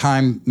 where I was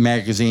Time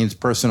Magazine's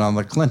person on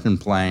the Clinton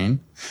plane.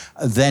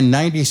 Then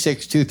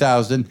 96,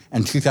 2000,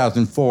 and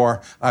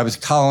 2004, I was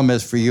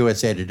columnist for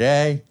USA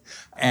Today.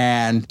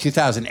 And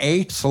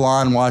 2008,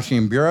 Salon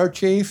Washington Bureau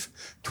Chief.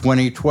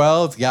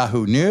 2012,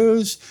 Yahoo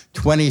News.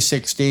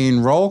 2016,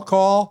 Roll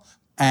Call.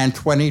 And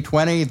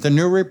 2020, The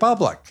New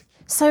Republic.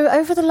 So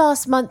over the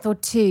last month or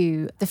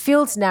two, the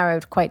field's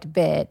narrowed quite a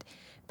bit,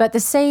 but the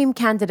same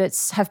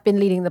candidates have been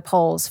leading the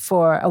polls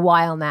for a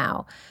while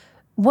now.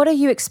 What are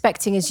you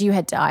expecting as you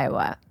head to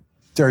Iowa?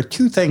 There are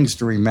two things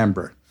to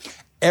remember.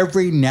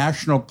 Every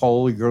national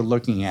poll you're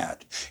looking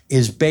at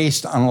is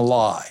based on a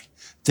lie.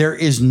 There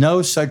is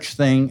no such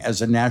thing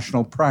as a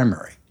national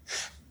primary.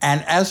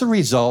 And as a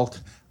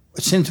result,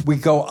 since we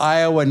go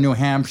Iowa, New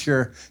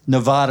Hampshire,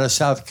 Nevada,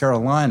 South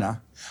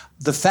Carolina,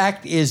 the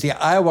fact is the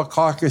Iowa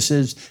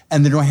caucuses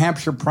and the New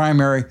Hampshire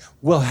primary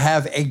will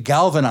have a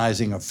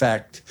galvanizing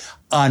effect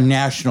on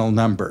national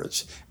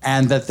numbers,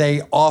 and that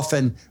they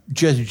often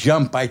just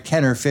jump by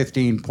 10 or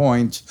 15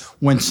 points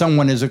when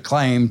someone is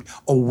acclaimed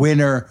a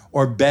winner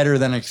or better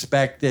than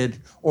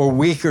expected or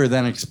weaker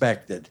than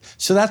expected.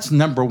 So that's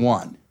number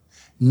one.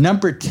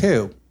 Number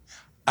two,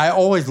 I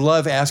always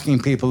love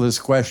asking people this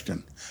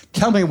question.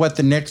 Tell me what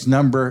the next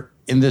number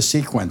in this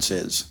sequence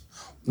is.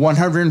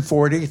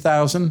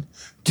 140,000,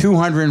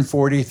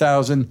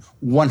 240,000,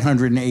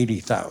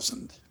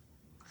 180,000.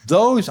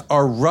 Those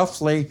are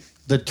roughly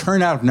the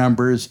turnout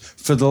numbers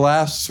for the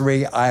last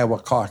three Iowa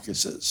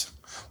caucuses,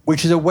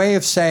 which is a way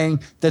of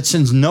saying that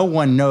since no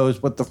one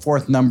knows what the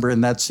fourth number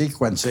in that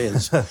sequence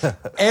is,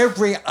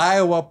 every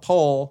Iowa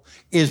poll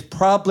is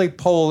probably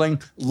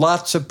polling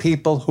lots of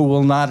people who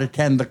will not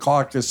attend the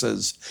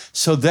caucuses.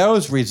 So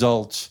those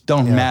results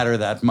don't matter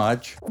that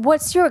much.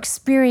 What's your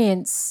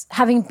experience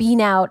having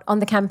been out on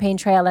the campaign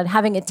trail and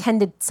having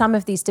attended some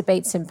of these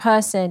debates in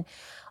person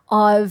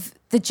of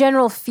the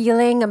general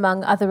feeling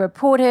among other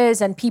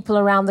reporters and people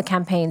around the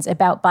campaigns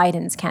about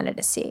Biden's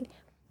candidacy?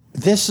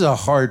 This is a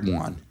hard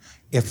one.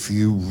 If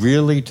you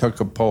really took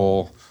a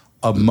poll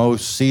of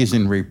most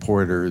seasoned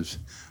reporters,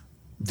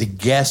 the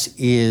guess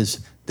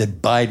is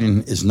that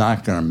Biden is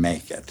not going to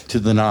make it to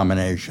the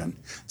nomination.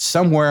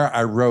 Somewhere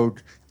I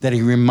wrote that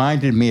he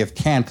reminded me of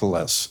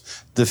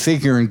Tantalus, the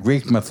figure in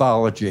Greek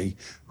mythology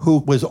who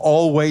was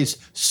always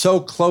so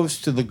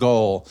close to the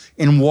goal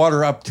in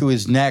water up to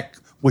his neck,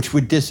 which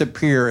would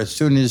disappear as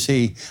soon as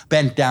he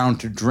bent down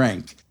to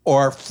drink,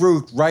 or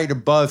fruit right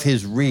above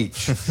his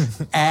reach.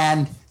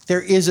 And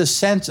there is a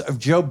sense of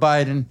Joe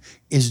Biden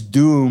is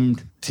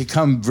doomed to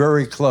come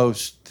very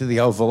close to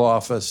the Oval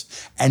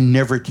Office and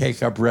never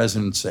take up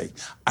residency.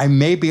 I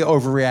may be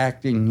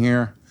overreacting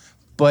here,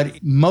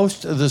 but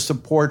most of the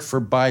support for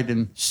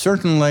Biden,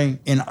 certainly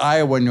in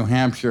Iowa, New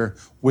Hampshire,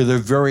 with a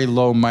very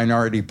low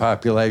minority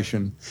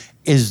population,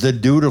 is the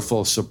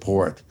dutiful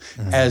support.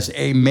 Mm-hmm. As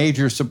a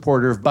major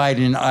supporter of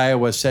Biden in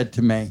Iowa said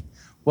to me,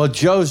 well,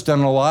 Joe's done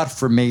a lot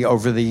for me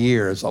over the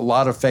years, a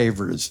lot of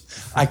favors.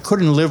 I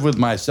couldn't live with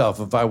myself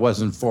if I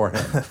wasn't for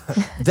him.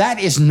 That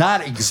is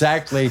not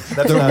exactly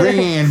the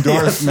ringing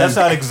endorsement. That's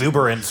not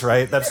exuberance,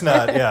 right? That's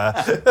not,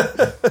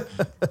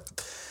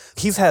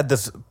 He's had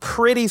this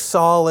pretty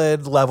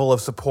solid level of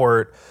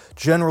support,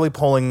 generally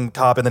polling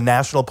top in the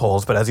national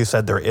polls, but as you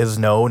said, there is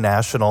no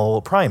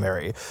national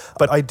primary.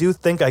 But I do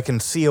think I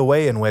can see a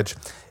way in which,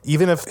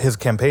 even if his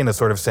campaign is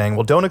sort of saying,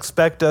 well, don't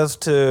expect us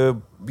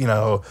to,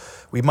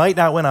 we might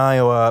not win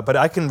Iowa, but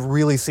I can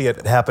really see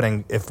it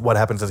happening if what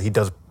happens is he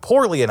does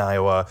poorly in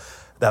Iowa,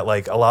 that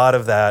like a lot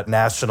of that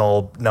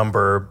national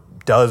number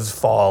does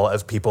fall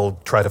as people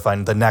try to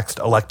find the next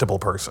electable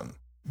person.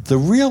 The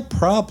real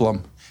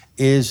problem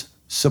is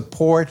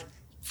support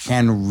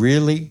can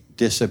really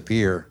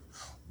disappear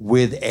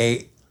with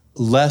a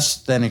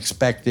less than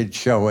expected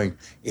showing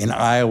in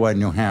Iowa and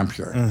New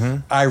Hampshire. Mm-hmm.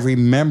 I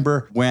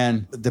remember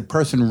when the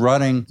person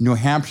running New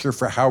Hampshire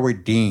for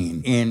Howard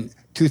Dean in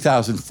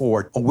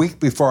 2004, a week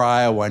before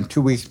Iowa and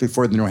 2 weeks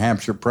before the New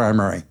Hampshire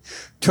primary,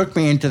 took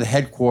me into the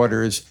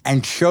headquarters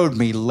and showed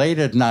me late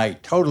at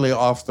night, totally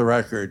off the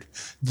record,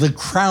 the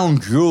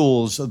crown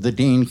jewels of the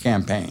Dean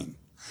campaign.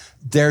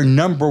 They're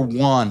number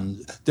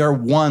one. They're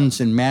ones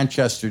in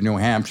Manchester, New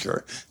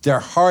Hampshire. Their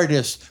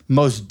hardest,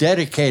 most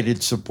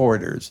dedicated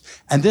supporters.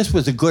 And this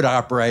was a good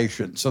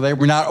operation, so they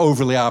were not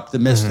overly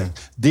optimistic.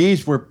 Mm-hmm.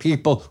 These were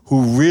people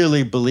who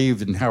really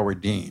believed in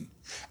Howard Dean.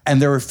 And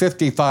there were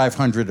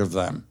 5,500 of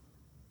them.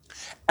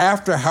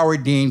 After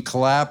Howard Dean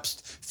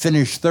collapsed,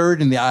 finished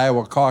third in the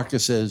Iowa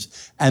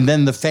caucuses, and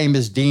then the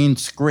famous Dean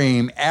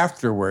scream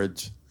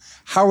afterwards,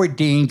 Howard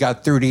Dean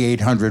got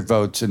 3,800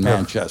 votes in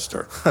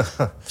Manchester.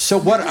 So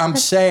what I'm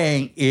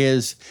saying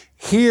is,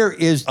 here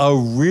is a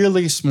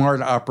really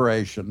smart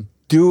operation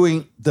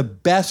doing the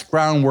best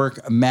groundwork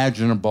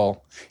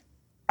imaginable,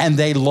 and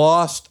they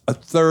lost a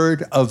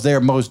third of their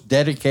most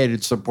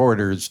dedicated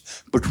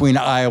supporters between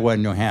Iowa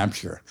and New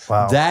Hampshire.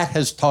 Wow. That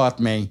has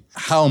taught me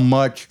how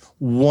much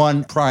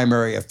one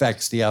primary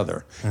affects the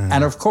other. Mm.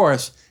 And of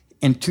course,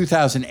 in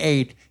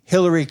 2008,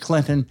 Hillary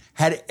Clinton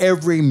had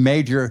every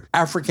major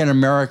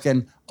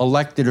African-American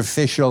elected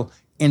official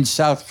in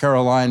South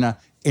Carolina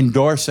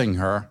endorsing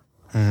her.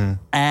 Mm-hmm.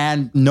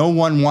 And no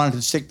one wanted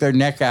to stick their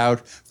neck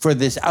out for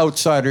this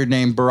outsider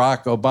named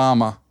Barack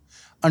Obama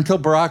until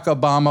Barack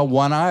Obama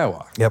won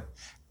Iowa. Yep.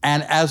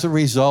 And as a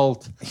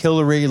result,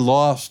 Hillary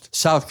lost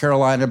South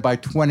Carolina by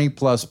 20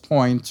 plus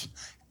points,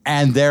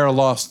 and there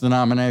lost the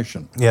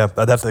nomination. Yeah,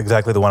 that's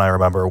exactly the one I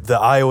remember. The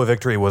Iowa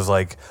victory was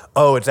like,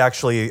 oh, it's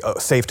actually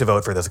safe to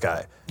vote for this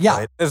guy. Yeah.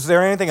 Right? Is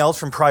there anything else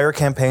from prior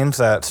campaigns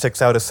that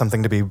sticks out as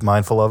something to be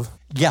mindful of?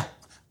 Yeah.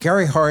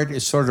 Gary Hart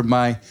is sort of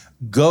my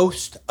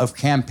ghost of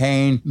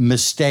campaign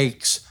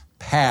mistakes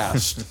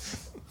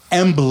past,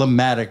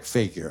 emblematic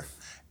figure.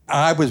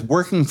 I was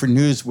working for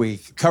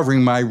Newsweek,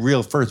 covering my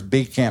real first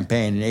big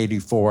campaign in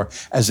 '84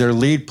 as their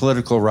lead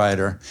political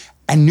writer.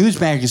 And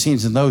news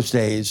magazines in those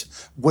days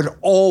would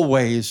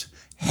always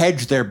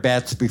hedge their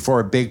bets before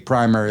a big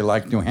primary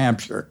like New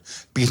Hampshire,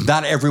 because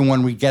not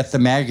everyone would get the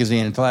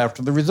magazine until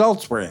after the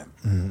results were in.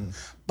 Mm-hmm.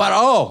 But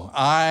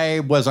I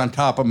was on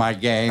top of my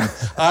game.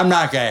 I'm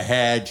not going to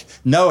hedge.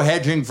 No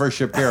hedging for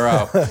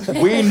Shapiro.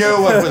 We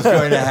knew what was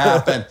going to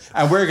happen,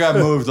 and we're going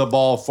to move the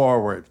ball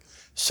forward.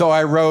 So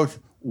I wrote,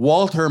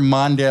 Walter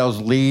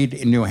Mondale's lead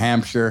in New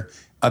Hampshire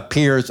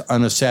appears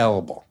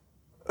unassailable.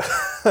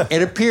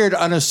 It appeared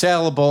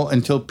unassailable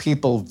until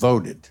people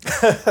voted.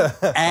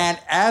 And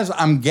as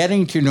I'm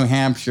getting to New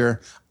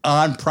Hampshire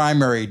on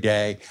primary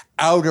day,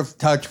 out of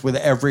touch with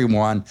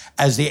everyone,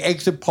 as the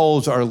exit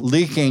polls are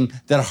leaking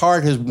that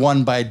Hart has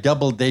won by a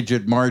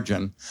double-digit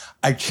margin,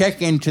 I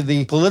check into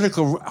the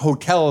political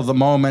hotel of the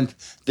moment,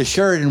 the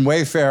Sheraton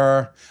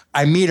Wayfarer.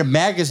 I meet a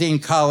magazine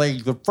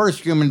colleague, the first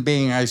human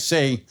being I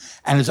see,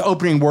 and his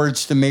opening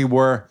words to me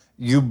were,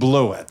 "You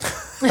blew it."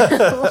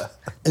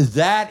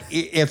 That,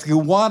 if you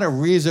want a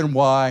reason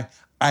why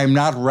I'm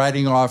not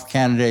writing off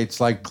candidates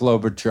like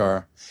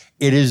Klobuchar,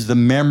 it is the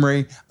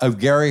memory of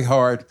Gary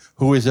Hart,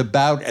 who is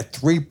about at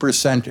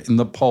 3% in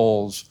the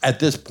polls at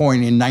this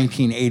point in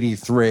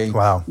 1983,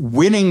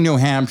 winning New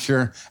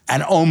Hampshire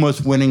and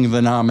almost winning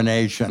the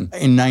nomination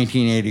in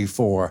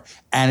 1984.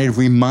 And it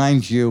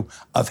reminds you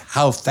of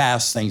how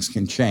fast things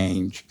can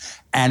change.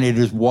 And it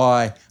is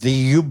why the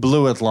 "you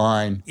blew it"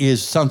 line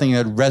is something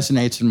that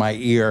resonates in my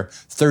ear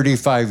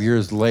 35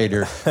 years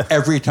later,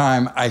 every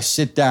time I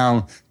sit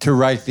down to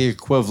write the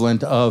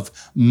equivalent of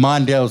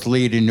Mondale's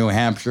lead in New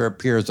Hampshire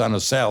appears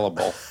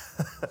unassailable.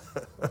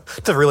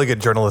 It's a really good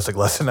journalistic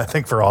lesson, I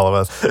think, for all of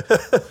us.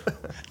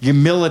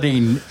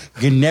 Humility,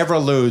 you never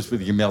lose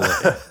with humility.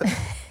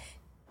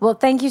 Well,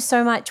 thank you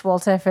so much,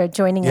 Walter, for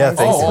joining us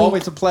this week.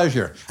 Always a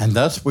pleasure. And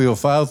thus, we will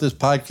file this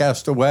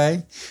podcast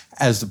away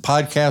as the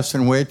podcast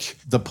in which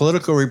the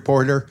political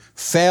reporter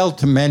failed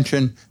to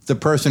mention the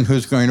person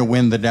who's going to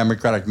win the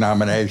Democratic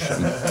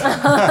nomination.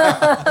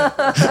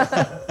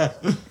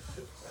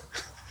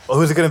 Well,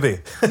 who's it going to be?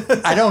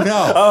 I don't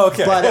know. Oh,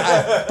 okay.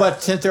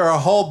 But since there are a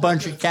whole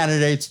bunch of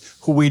candidates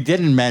who we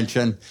didn't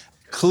mention,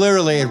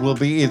 clearly it will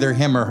be either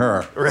him or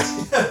her.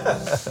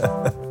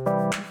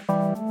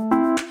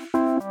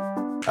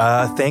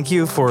 Thank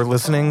you for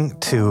listening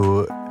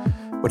to,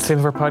 what's the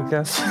name of our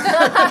podcast?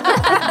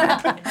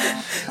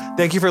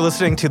 Thank you for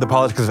listening to The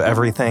Politics of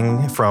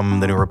Everything from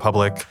The New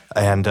Republic,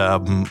 and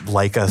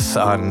like us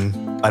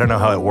on, I don't know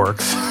how it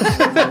works.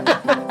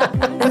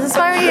 This is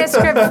why we need a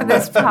script for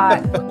this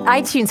part.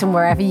 iTunes and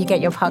wherever you get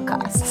your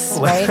podcasts,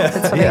 right?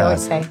 That's what they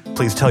always say.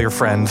 Please tell your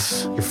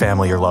friends, your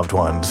family, your loved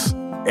ones.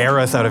 Air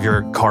us out of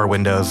your car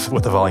windows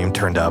with the volume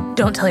turned up.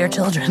 Don't tell your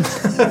children.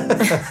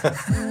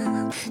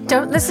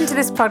 Don't listen to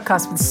this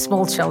podcast with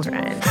small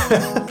children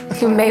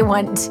who may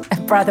want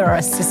a brother or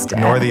a sister.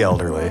 Nor the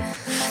elderly.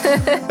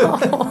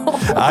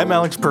 I'm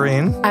Alex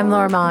Perrine. I'm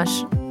Laura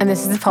Marsh, and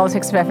this is The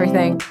Politics of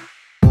Everything.